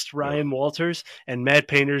 dressed Ryan Walters, and Matt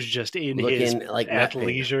Painter's just in his Looking like Matt Painter.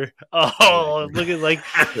 athleisure. Oh, looking like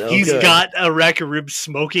So he's good. got a rack of ribs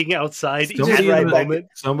smoking outside. Somebody, Just right in the, moment.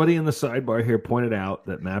 somebody in the sidebar here pointed out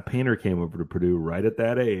that Matt Painter came over to Purdue right at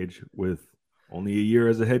that age with only a year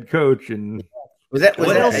as a head coach. And Was it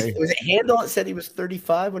Handel that said he was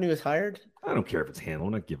 35 when he was hired? I don't care if it's Handel.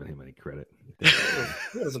 I'm not giving him any credit.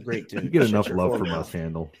 That was a great dude. You get Shut enough your love phone from mouth. us,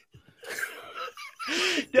 Handel.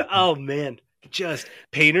 Oh man, just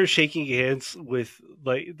Painter shaking hands with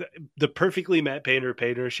like the perfectly Matt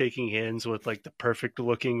Painter shaking hands with like the perfect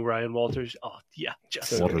looking Ryan Walters. Oh yeah,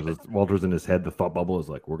 just Walter's in his head. The thought bubble is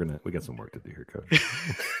like, we got some work to do here, coach.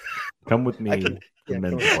 Come with me. The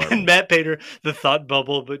men's and department. Matt Painter, the thought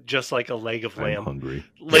bubble, but just like a leg of I'm lamb. hungry.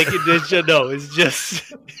 Like it's just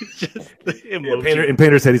the emoji. In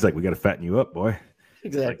Painter's head, he's like, we got to fatten you up, boy.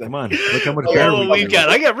 Like, Exactly. come on, look how much Oh, better Oh, we we've got.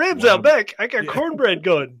 I got ribs Wow. out back. I got cornbread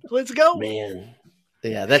going. Let's go. Man.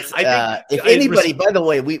 Yeah, that's I think- if anybody, by the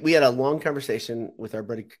way, we had a long conversation with our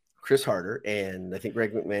buddy Chris Harder, and I think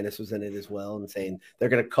Greg McManus was in it as well, and saying they're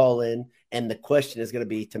going to call in, and the question is going to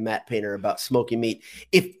be to Matt Painter about smoking meat.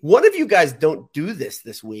 If one of you guys don't do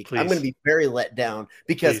this week, I'm Please. going to be very let down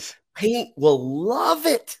because Please. Paint will love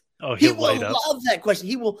it. Oh, He he'll will light up. love that question.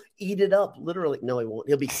 He will eat it up, literally. No, he won't.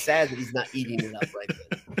 He'll be sad that he's not eating it up right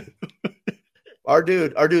then. Our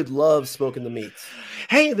dude loves smoking the meats.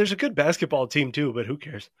 Hey, there's a good basketball team too, but who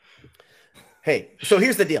cares? Hey, so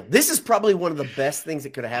here's the deal. This is probably one of the best things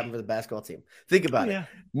that could have happened for the basketball team. Think about it. Yeah.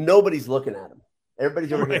 Nobody's looking at him.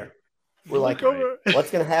 Everybody's over Right. here. We're like, Look over.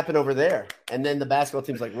 what's going to happen over there? And then the basketball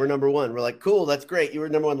team's like, we're number one. We're like, cool, that's great. You were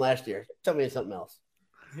number one last year. Tell me something else.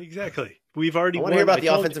 Exactly. We've already I won. want to hear about I the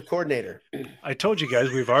told- offensive coordinator. I told you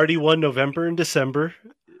guys we've already won November and December.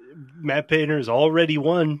 Matt Painter has already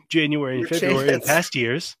won January and Your February in chance. past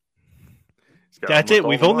years. He's got That's almost it. all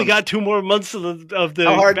We've the only months. got 2 more months of the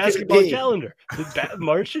How hard can it basketball be? calendar.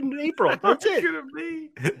 March and April. That's it. Could it be?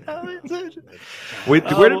 That's it. Where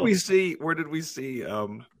Oh. did we see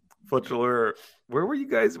Fletcher? Where were you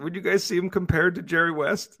guys? Would you guys see him compared to Jerry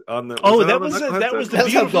West on the? Oh, it that on was Knucklehead that was Fest? the That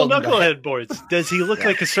was beautiful on Golden knucklehead boards. Does he look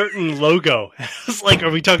like a certain logo? It's like, are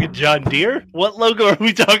we talking John Deere? What logo are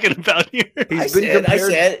we talking about here? I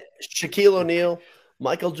said Shaquille O'Neal,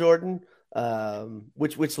 Michael Jordan.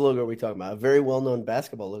 Which logo are we talking about? A very well-known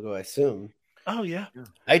basketball logo, I assume. Oh yeah,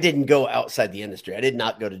 I didn't go outside the industry. I did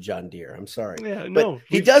not go to John Deere. I'm sorry. yeah. But No,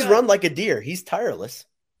 he we've does got- run like a deer. He's tireless.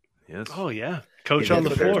 Yes. Oh yeah, coach He on the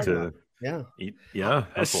does floor. look Yeah. Yeah.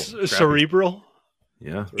 hustle, scrappy. Cerebral.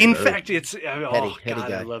 Yeah. In Very. fact, it's Heady God,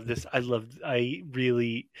 guy. I love this.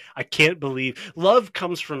 I can't believe love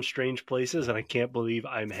comes from strange places, and I can't believe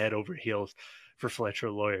I'm head over heels for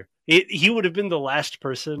Fletcher Lawyer. He would have been the last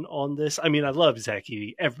person on this. I mean, I love Zach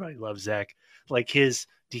Edey. Everybody loves Zach. Like his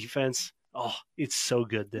defense. Oh, it's so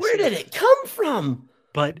good. This Where year. did it come from?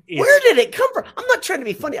 But it's, Where did it come from? I'm not trying to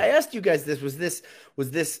be funny. I asked you guys this. Was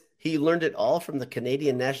this he learned it all from the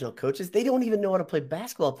Canadian national coaches? They don't even know how to play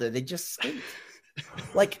basketball up there. They just skate.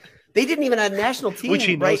 Like they didn't even have a national team Which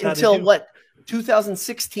he knows right how to until do. what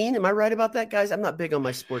 2016. Am I right about that, guys? I'm not big on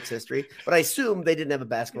my sports history, but I assume they didn't have a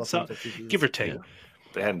basketball So, team. until give or take. Yeah.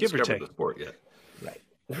 They hadn't Give or discovered take. the sport yet. Right.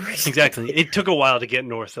 Exactly. It took a while to get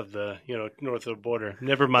north of the border.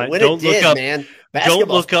 Never mind. When Don't it look did, up. man. Basketball's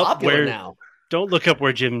look up popular where- now. Don't look up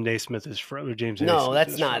where Jim Naismith is from. Or James. No, Naismith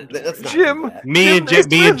that's is not. from. That's not Jim. bad. Me and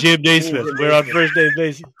Jim Jim Naismith. Jim We're on Naismith. first name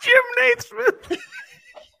basis. Jim Naismith.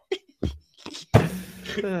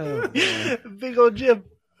 Big old Jim.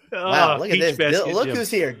 Wow, Oh, look at peach this. basket Look Jim. who's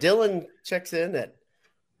here. Dylan checks in at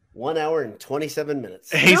 1 hour and 27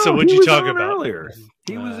 minutes. Hey, so No, what'd he you was talk on about? earlier?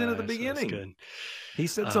 He was in at the So that's beginning. good. He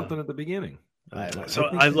said something at the beginning. So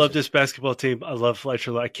I love this basketball team. I love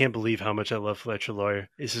Fletcher. I can't believe how much I love Fletcher Lawyer.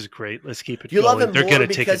 This is great. Let's keep it Do you going. love him They're more going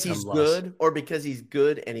to take because it he's some loss. good or because he's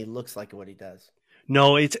good and he looks like what he does?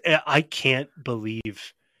 No, it's I can't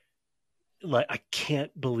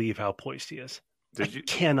believe how poised he is. Did you?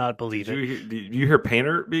 Cannot believe it. Did you hear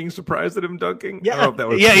Painter being surprised at him dunking? I don't Yeah, know if that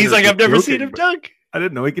was yeah. He's Painter like, I've never joking, seen him but dunk. I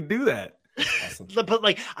didn't know he could do that. Awesome. But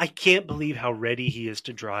like, I can't believe how ready he is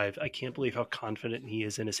to drive. I can't believe how confident he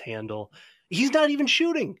is in his handle. He's not even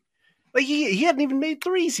shooting. Like he hadn't even made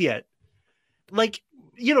threes yet. Like,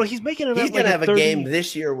 he's making it. He's like going to have a 30 game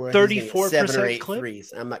this year where he's gonna get 34% 7 or 8 clip.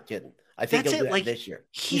 threes. I'm not kidding. I think That's he'll it, do like, that this year.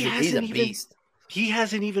 he He's a hasn't even- beast. he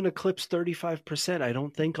hasn't even eclipsed 35%, I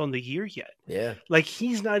don't think, on the year yet. Yeah. Like,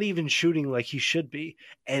 he's not even shooting like he should be.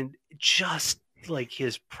 And just like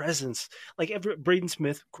his presence, like Braden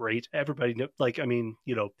Smith, great. Everybody know, like, I mean,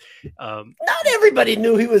 Not everybody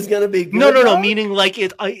knew he was going to be good. no. Meaning like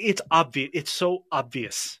it's obvious. It's so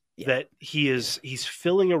obvious Yeah. that he's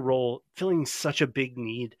filling a role, filling such a big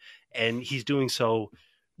need, and he's doing so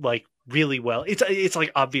like really well. It's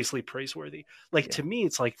like obviously praiseworthy. Like to me,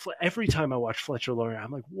 it's like every time I watch Fletcher Loyer,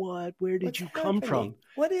 I'm like, what? Where did you come from?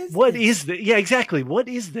 What is this? Yeah, exactly. What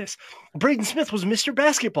is this? Braden Smith was Mr.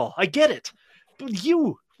 Basketball. I get it. But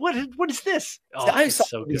what is this? Oh, I it's saw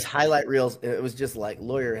so these good. highlight reels, and it was just like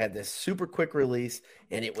Lawyer had this super quick release,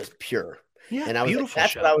 and it was pure. Yeah, And I was like, beautiful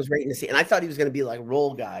that's shot. what I was waiting to see. And I thought he was going to be like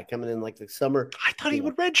role guy coming in like the summer. I thought he Yeah.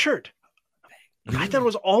 would redshirt. I thought it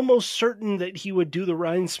was almost certain that he would do the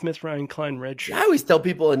Ryan Smith, Ryan Klein redshirt. I always tell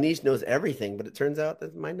people Anish knows everything, but it turns out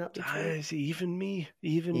that might not be true. Guys, even me,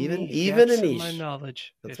 Even gaps in Anish. my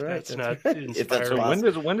knowledge. That's if right, that's that's not right. If that's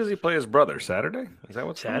inspiring. So when does he play his brother? Saturday? Is that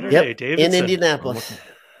what's going on? Saturday, Yep, Davidson. in Indianapolis.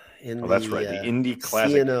 In Oh, that's right. The Indy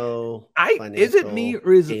Classic. CNO Is it me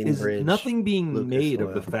or is Cambridge, nothing being Lucas made of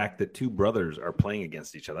Oil. the fact that two brothers are playing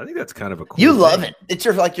against each other? I think that's kind of a cool You thing. love it. It's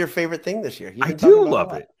your favorite thing this year. You've I been talking do about it a love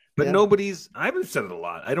lot. it. But Yeah. I haven't said it a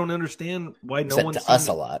lot. I don't understand why no Said one's to seen us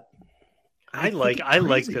it. a lot. I think like it's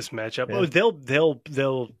crazy. this matchup. Yeah. Oh, they'll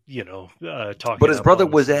talk. But his it up brother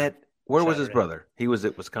on was at where was his Saturday. brother? He was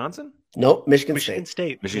at Wisconsin? Nope, Michigan Michigan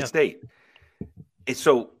State. State. Michigan Yeah. State. It's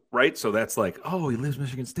so right, so that's like, oh, he lives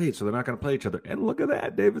Michigan State, so they're not going to play each other. And look at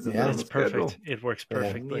that, Davidson's Yeah. on It's the schedule. perfect. It works Yeah.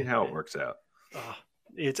 perfectly. Neat how it works out. Oh,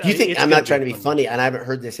 Do you think it's I'm gonna not trying to be fun. funny, and I haven't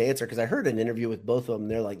heard this answer because I heard an interview with both of them.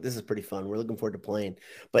 They're like, "This is pretty fun. We're looking forward to playing."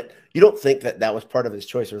 But you don't think that was part of his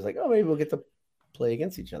choice? It was like, "Oh, maybe we'll get to play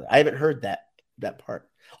against each other." I haven't heard that part.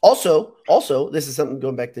 Also, this is something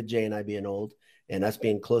going back to Jay and I being old and us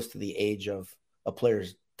being close to the age of a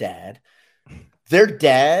player's dad. Their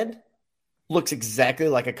dad looks exactly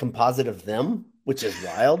like a composite of them, which is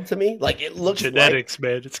wild to me. Like it looks like Genetics,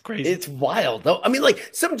 man. It's crazy. it's wild though. I mean, like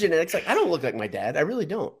some genetics, like I don't look like my dad. I really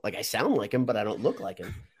don't. Like I sound like him, but I don't look like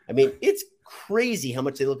him. I mean, it's crazy how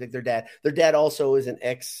much they look like their dad. Their dad also is an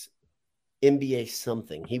ex NBA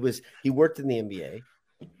something. He worked in the NBA.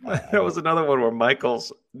 That was another one where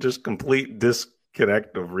Michael's just complete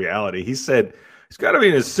disconnect of reality. He said he's got to be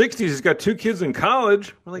in his 60s. He's got 2 kids in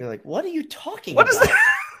college. We're like, You're like, what are you talking what about? is that?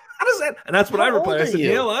 How does that? And that's what How I replied. I old are said, you?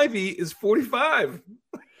 Yale Ivy is 45,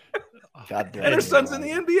 God bless and her you, son's in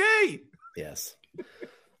the Ryan. NBA. Yes.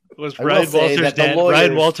 Was I will Ryan say Walter's that the dad? lawyers-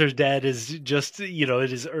 Ryan Walter's dad is just in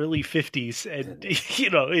his early 50s, and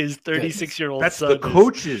his 36-year-old That's son. the is-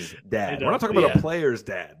 coach's dad. know. We're not talking about Yeah. a player's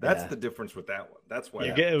dad. That's Yeah. the difference with that one. That's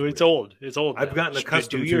why It's old. It's old. I've now. gotten Just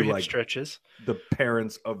accustomed do your to, hip like, stretches. the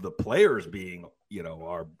parents of the players being,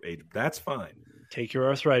 our age. That's fine. Take your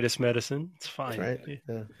arthritis medicine. It's fine. That's right.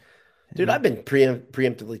 Yeah. Dude, I've been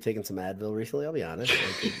preemptively taking some Advil recently. I'll be honest.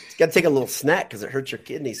 It's got to take a little snack because it hurts your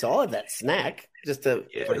kidney. So I'll have that snack just to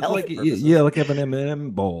for health purposes. like have an M&M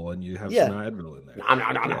bowl and you have Yeah. some Advil in there. Nom,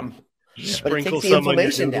 nom, nom, nom. But it Sprinkle takes the some on your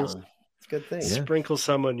inflammation noodles. down. It's a good thing. Yeah. Sprinkle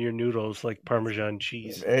some on your noodles like Parmesan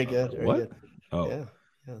cheese. Very good. Very What? good. Oh,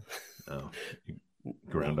 Yeah. oh,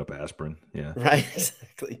 ground up aspirin. Yeah. Right,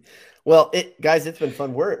 exactly. Well, guys, it's been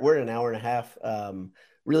fun. We're at an hour and a half.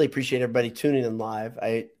 Really appreciate everybody tuning in live.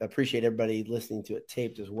 I appreciate everybody listening to it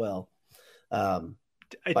taped as well.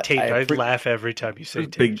 But I laugh every time you say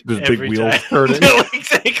There's taped. big Every wheels time. turning. No,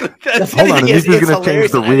 exactly. That's Hold on, It is- Anita's it's gonna change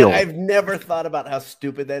hilarious. the reel. I've never thought about how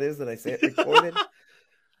stupid that is that I say it recorded.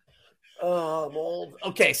 Oh, I'm old.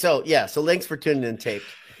 Okay, so thanks for tuning in taped.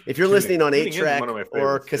 If you're listening on Tuning in is 8-track one of my or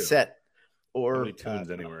favorites, too. cassette or Nobody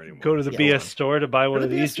tunes anywhere anymore. Go to the Yeah, BS store to buy one to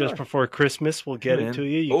of the these BS just store. before Christmas. We'll get Yeah, it man. to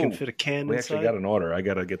you. You can Oh, fit a can We inside. actually got an order. I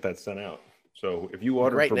got to get that sent out. So if you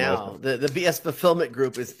order right from now, us, the BS fulfillment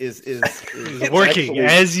group is It's working, actually-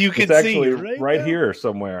 as you can it's see. actually right now. here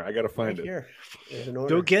somewhere. I got to right find it. here. There's an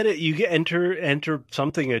order. Go get it. You get enter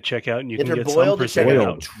something at checkout, and you Enter can get boiled some at checkout. percent Boiled.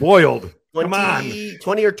 out. Boiled. 20, Come on.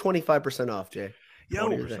 20 or 25% off, Jay. Yo,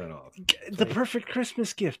 20% off. the perfect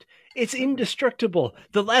Christmas gift. It's indestructible.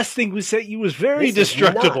 The last thing we sent you was very This is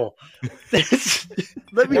destructible.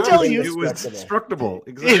 Let me Not tell you, It was Indestructible. destructible.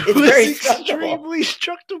 Exactly. it It's was very destructible. extremely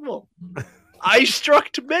destructible. I struck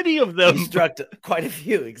many of them. You struck quite a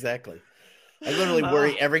few, exactly. I literally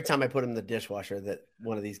worry every time I put him in the dishwasher that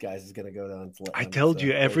one of these guys is going to go down. I told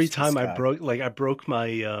you every time I broke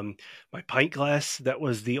my my pint glass that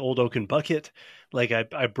was the old oaken bucket. Like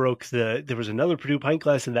I broke there was another Purdue pint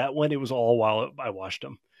glass, and that one it was all while I washed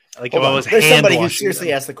them. Like Hold if I on. was There's hand somebody who washing seriously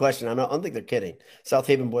them. asked the question. I don't think they're kidding. South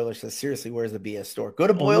Haven Boiler says, seriously, where's the BS store? Go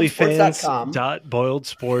to boiledsports.com.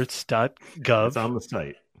 OnlyFans.boiledsports.gov. It's on the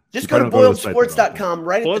site. Just You go to probably don't go to the site that often. boiledsports.com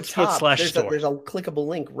right at the top. Boiledsports/store. There's a clickable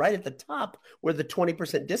link right at the top where the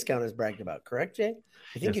 20% discount is bragged about. Correct, Jay?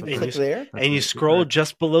 I think Yes, you can that's click right. there. And you right. scroll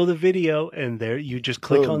just below the video, and there you just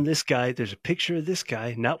click Boom. on this guy. There's a picture of this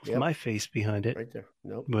guy, not with Yep. my face behind it, Right there.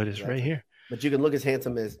 Nope. but it's right exactly. here. But you can look as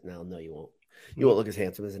handsome as no, you won't. You won't look as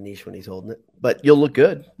handsome as Anish when he's holding it, but you'll look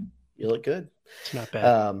good. You look good. It's not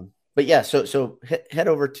bad. But yeah, so head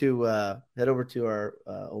over to our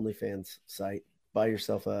OnlyFans site. Buy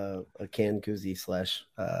yourself a can koozie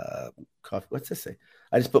 / coffee. What's this say?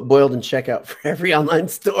 I just put boiled in checkout for every online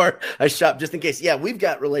store I shop just in case. Yeah, we've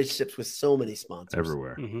got relationships with so many sponsors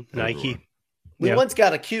Everywhere. Nike. Everywhere. We Yeah. once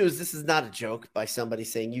got accused. This is not a joke by somebody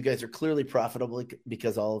saying you guys are clearly profitable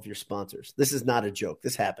because all of your sponsors. This is not a joke.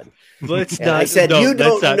 This happened. Let's And not. I said, no, you that's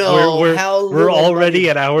don't not- know We're, how we're little already money-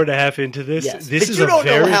 an hour and a half into this. Yes, This but is you a don't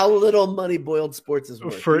very know how little money Boiled Sports is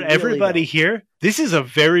worth. for You really everybody don't. here. This is a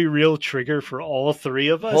very real trigger for all three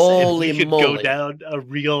of us. Holy and we could go moly. down a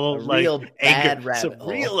real real bad anger, rabbit some hole.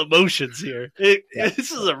 real emotions here. Yeah.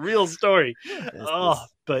 This is a real story.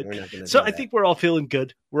 But We're not gonna so do I that. think we're all feeling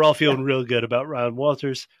good. We're all feeling real good about Ryan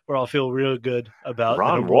Walters. We're all feeling real good about the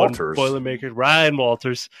Ron number one Walters? Boilermaker, Ryan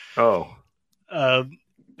Walters. Oh, Ron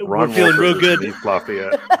we're Ron feeling real Walters is good. East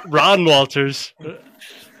Lafayette. Ron Walters.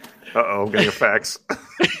 I'm getting a fax.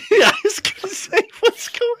 I was gonna say, what's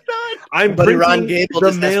going on? I'm Buddy Ron printing Gable the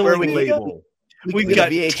just asked where we mailing can go. label. We've can got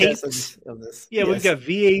get a VHS tapes. of this. Yeah, we've Yes. got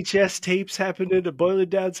VHS tapes happening at Boiler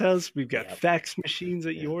Dad's house. We've got Yep. fax machines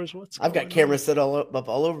at yours. What's I've got going cameras set up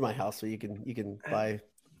all over my house, so you can buy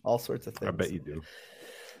all sorts of things. I bet you do.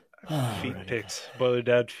 on? Feet pics. Boiler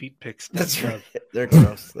Dad feet pics. That's right. They're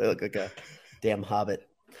gross. They look like a damn hobbit.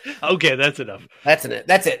 Okay, that's enough. That's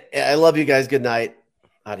it. I love you guys. Good night.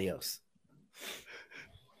 Adios.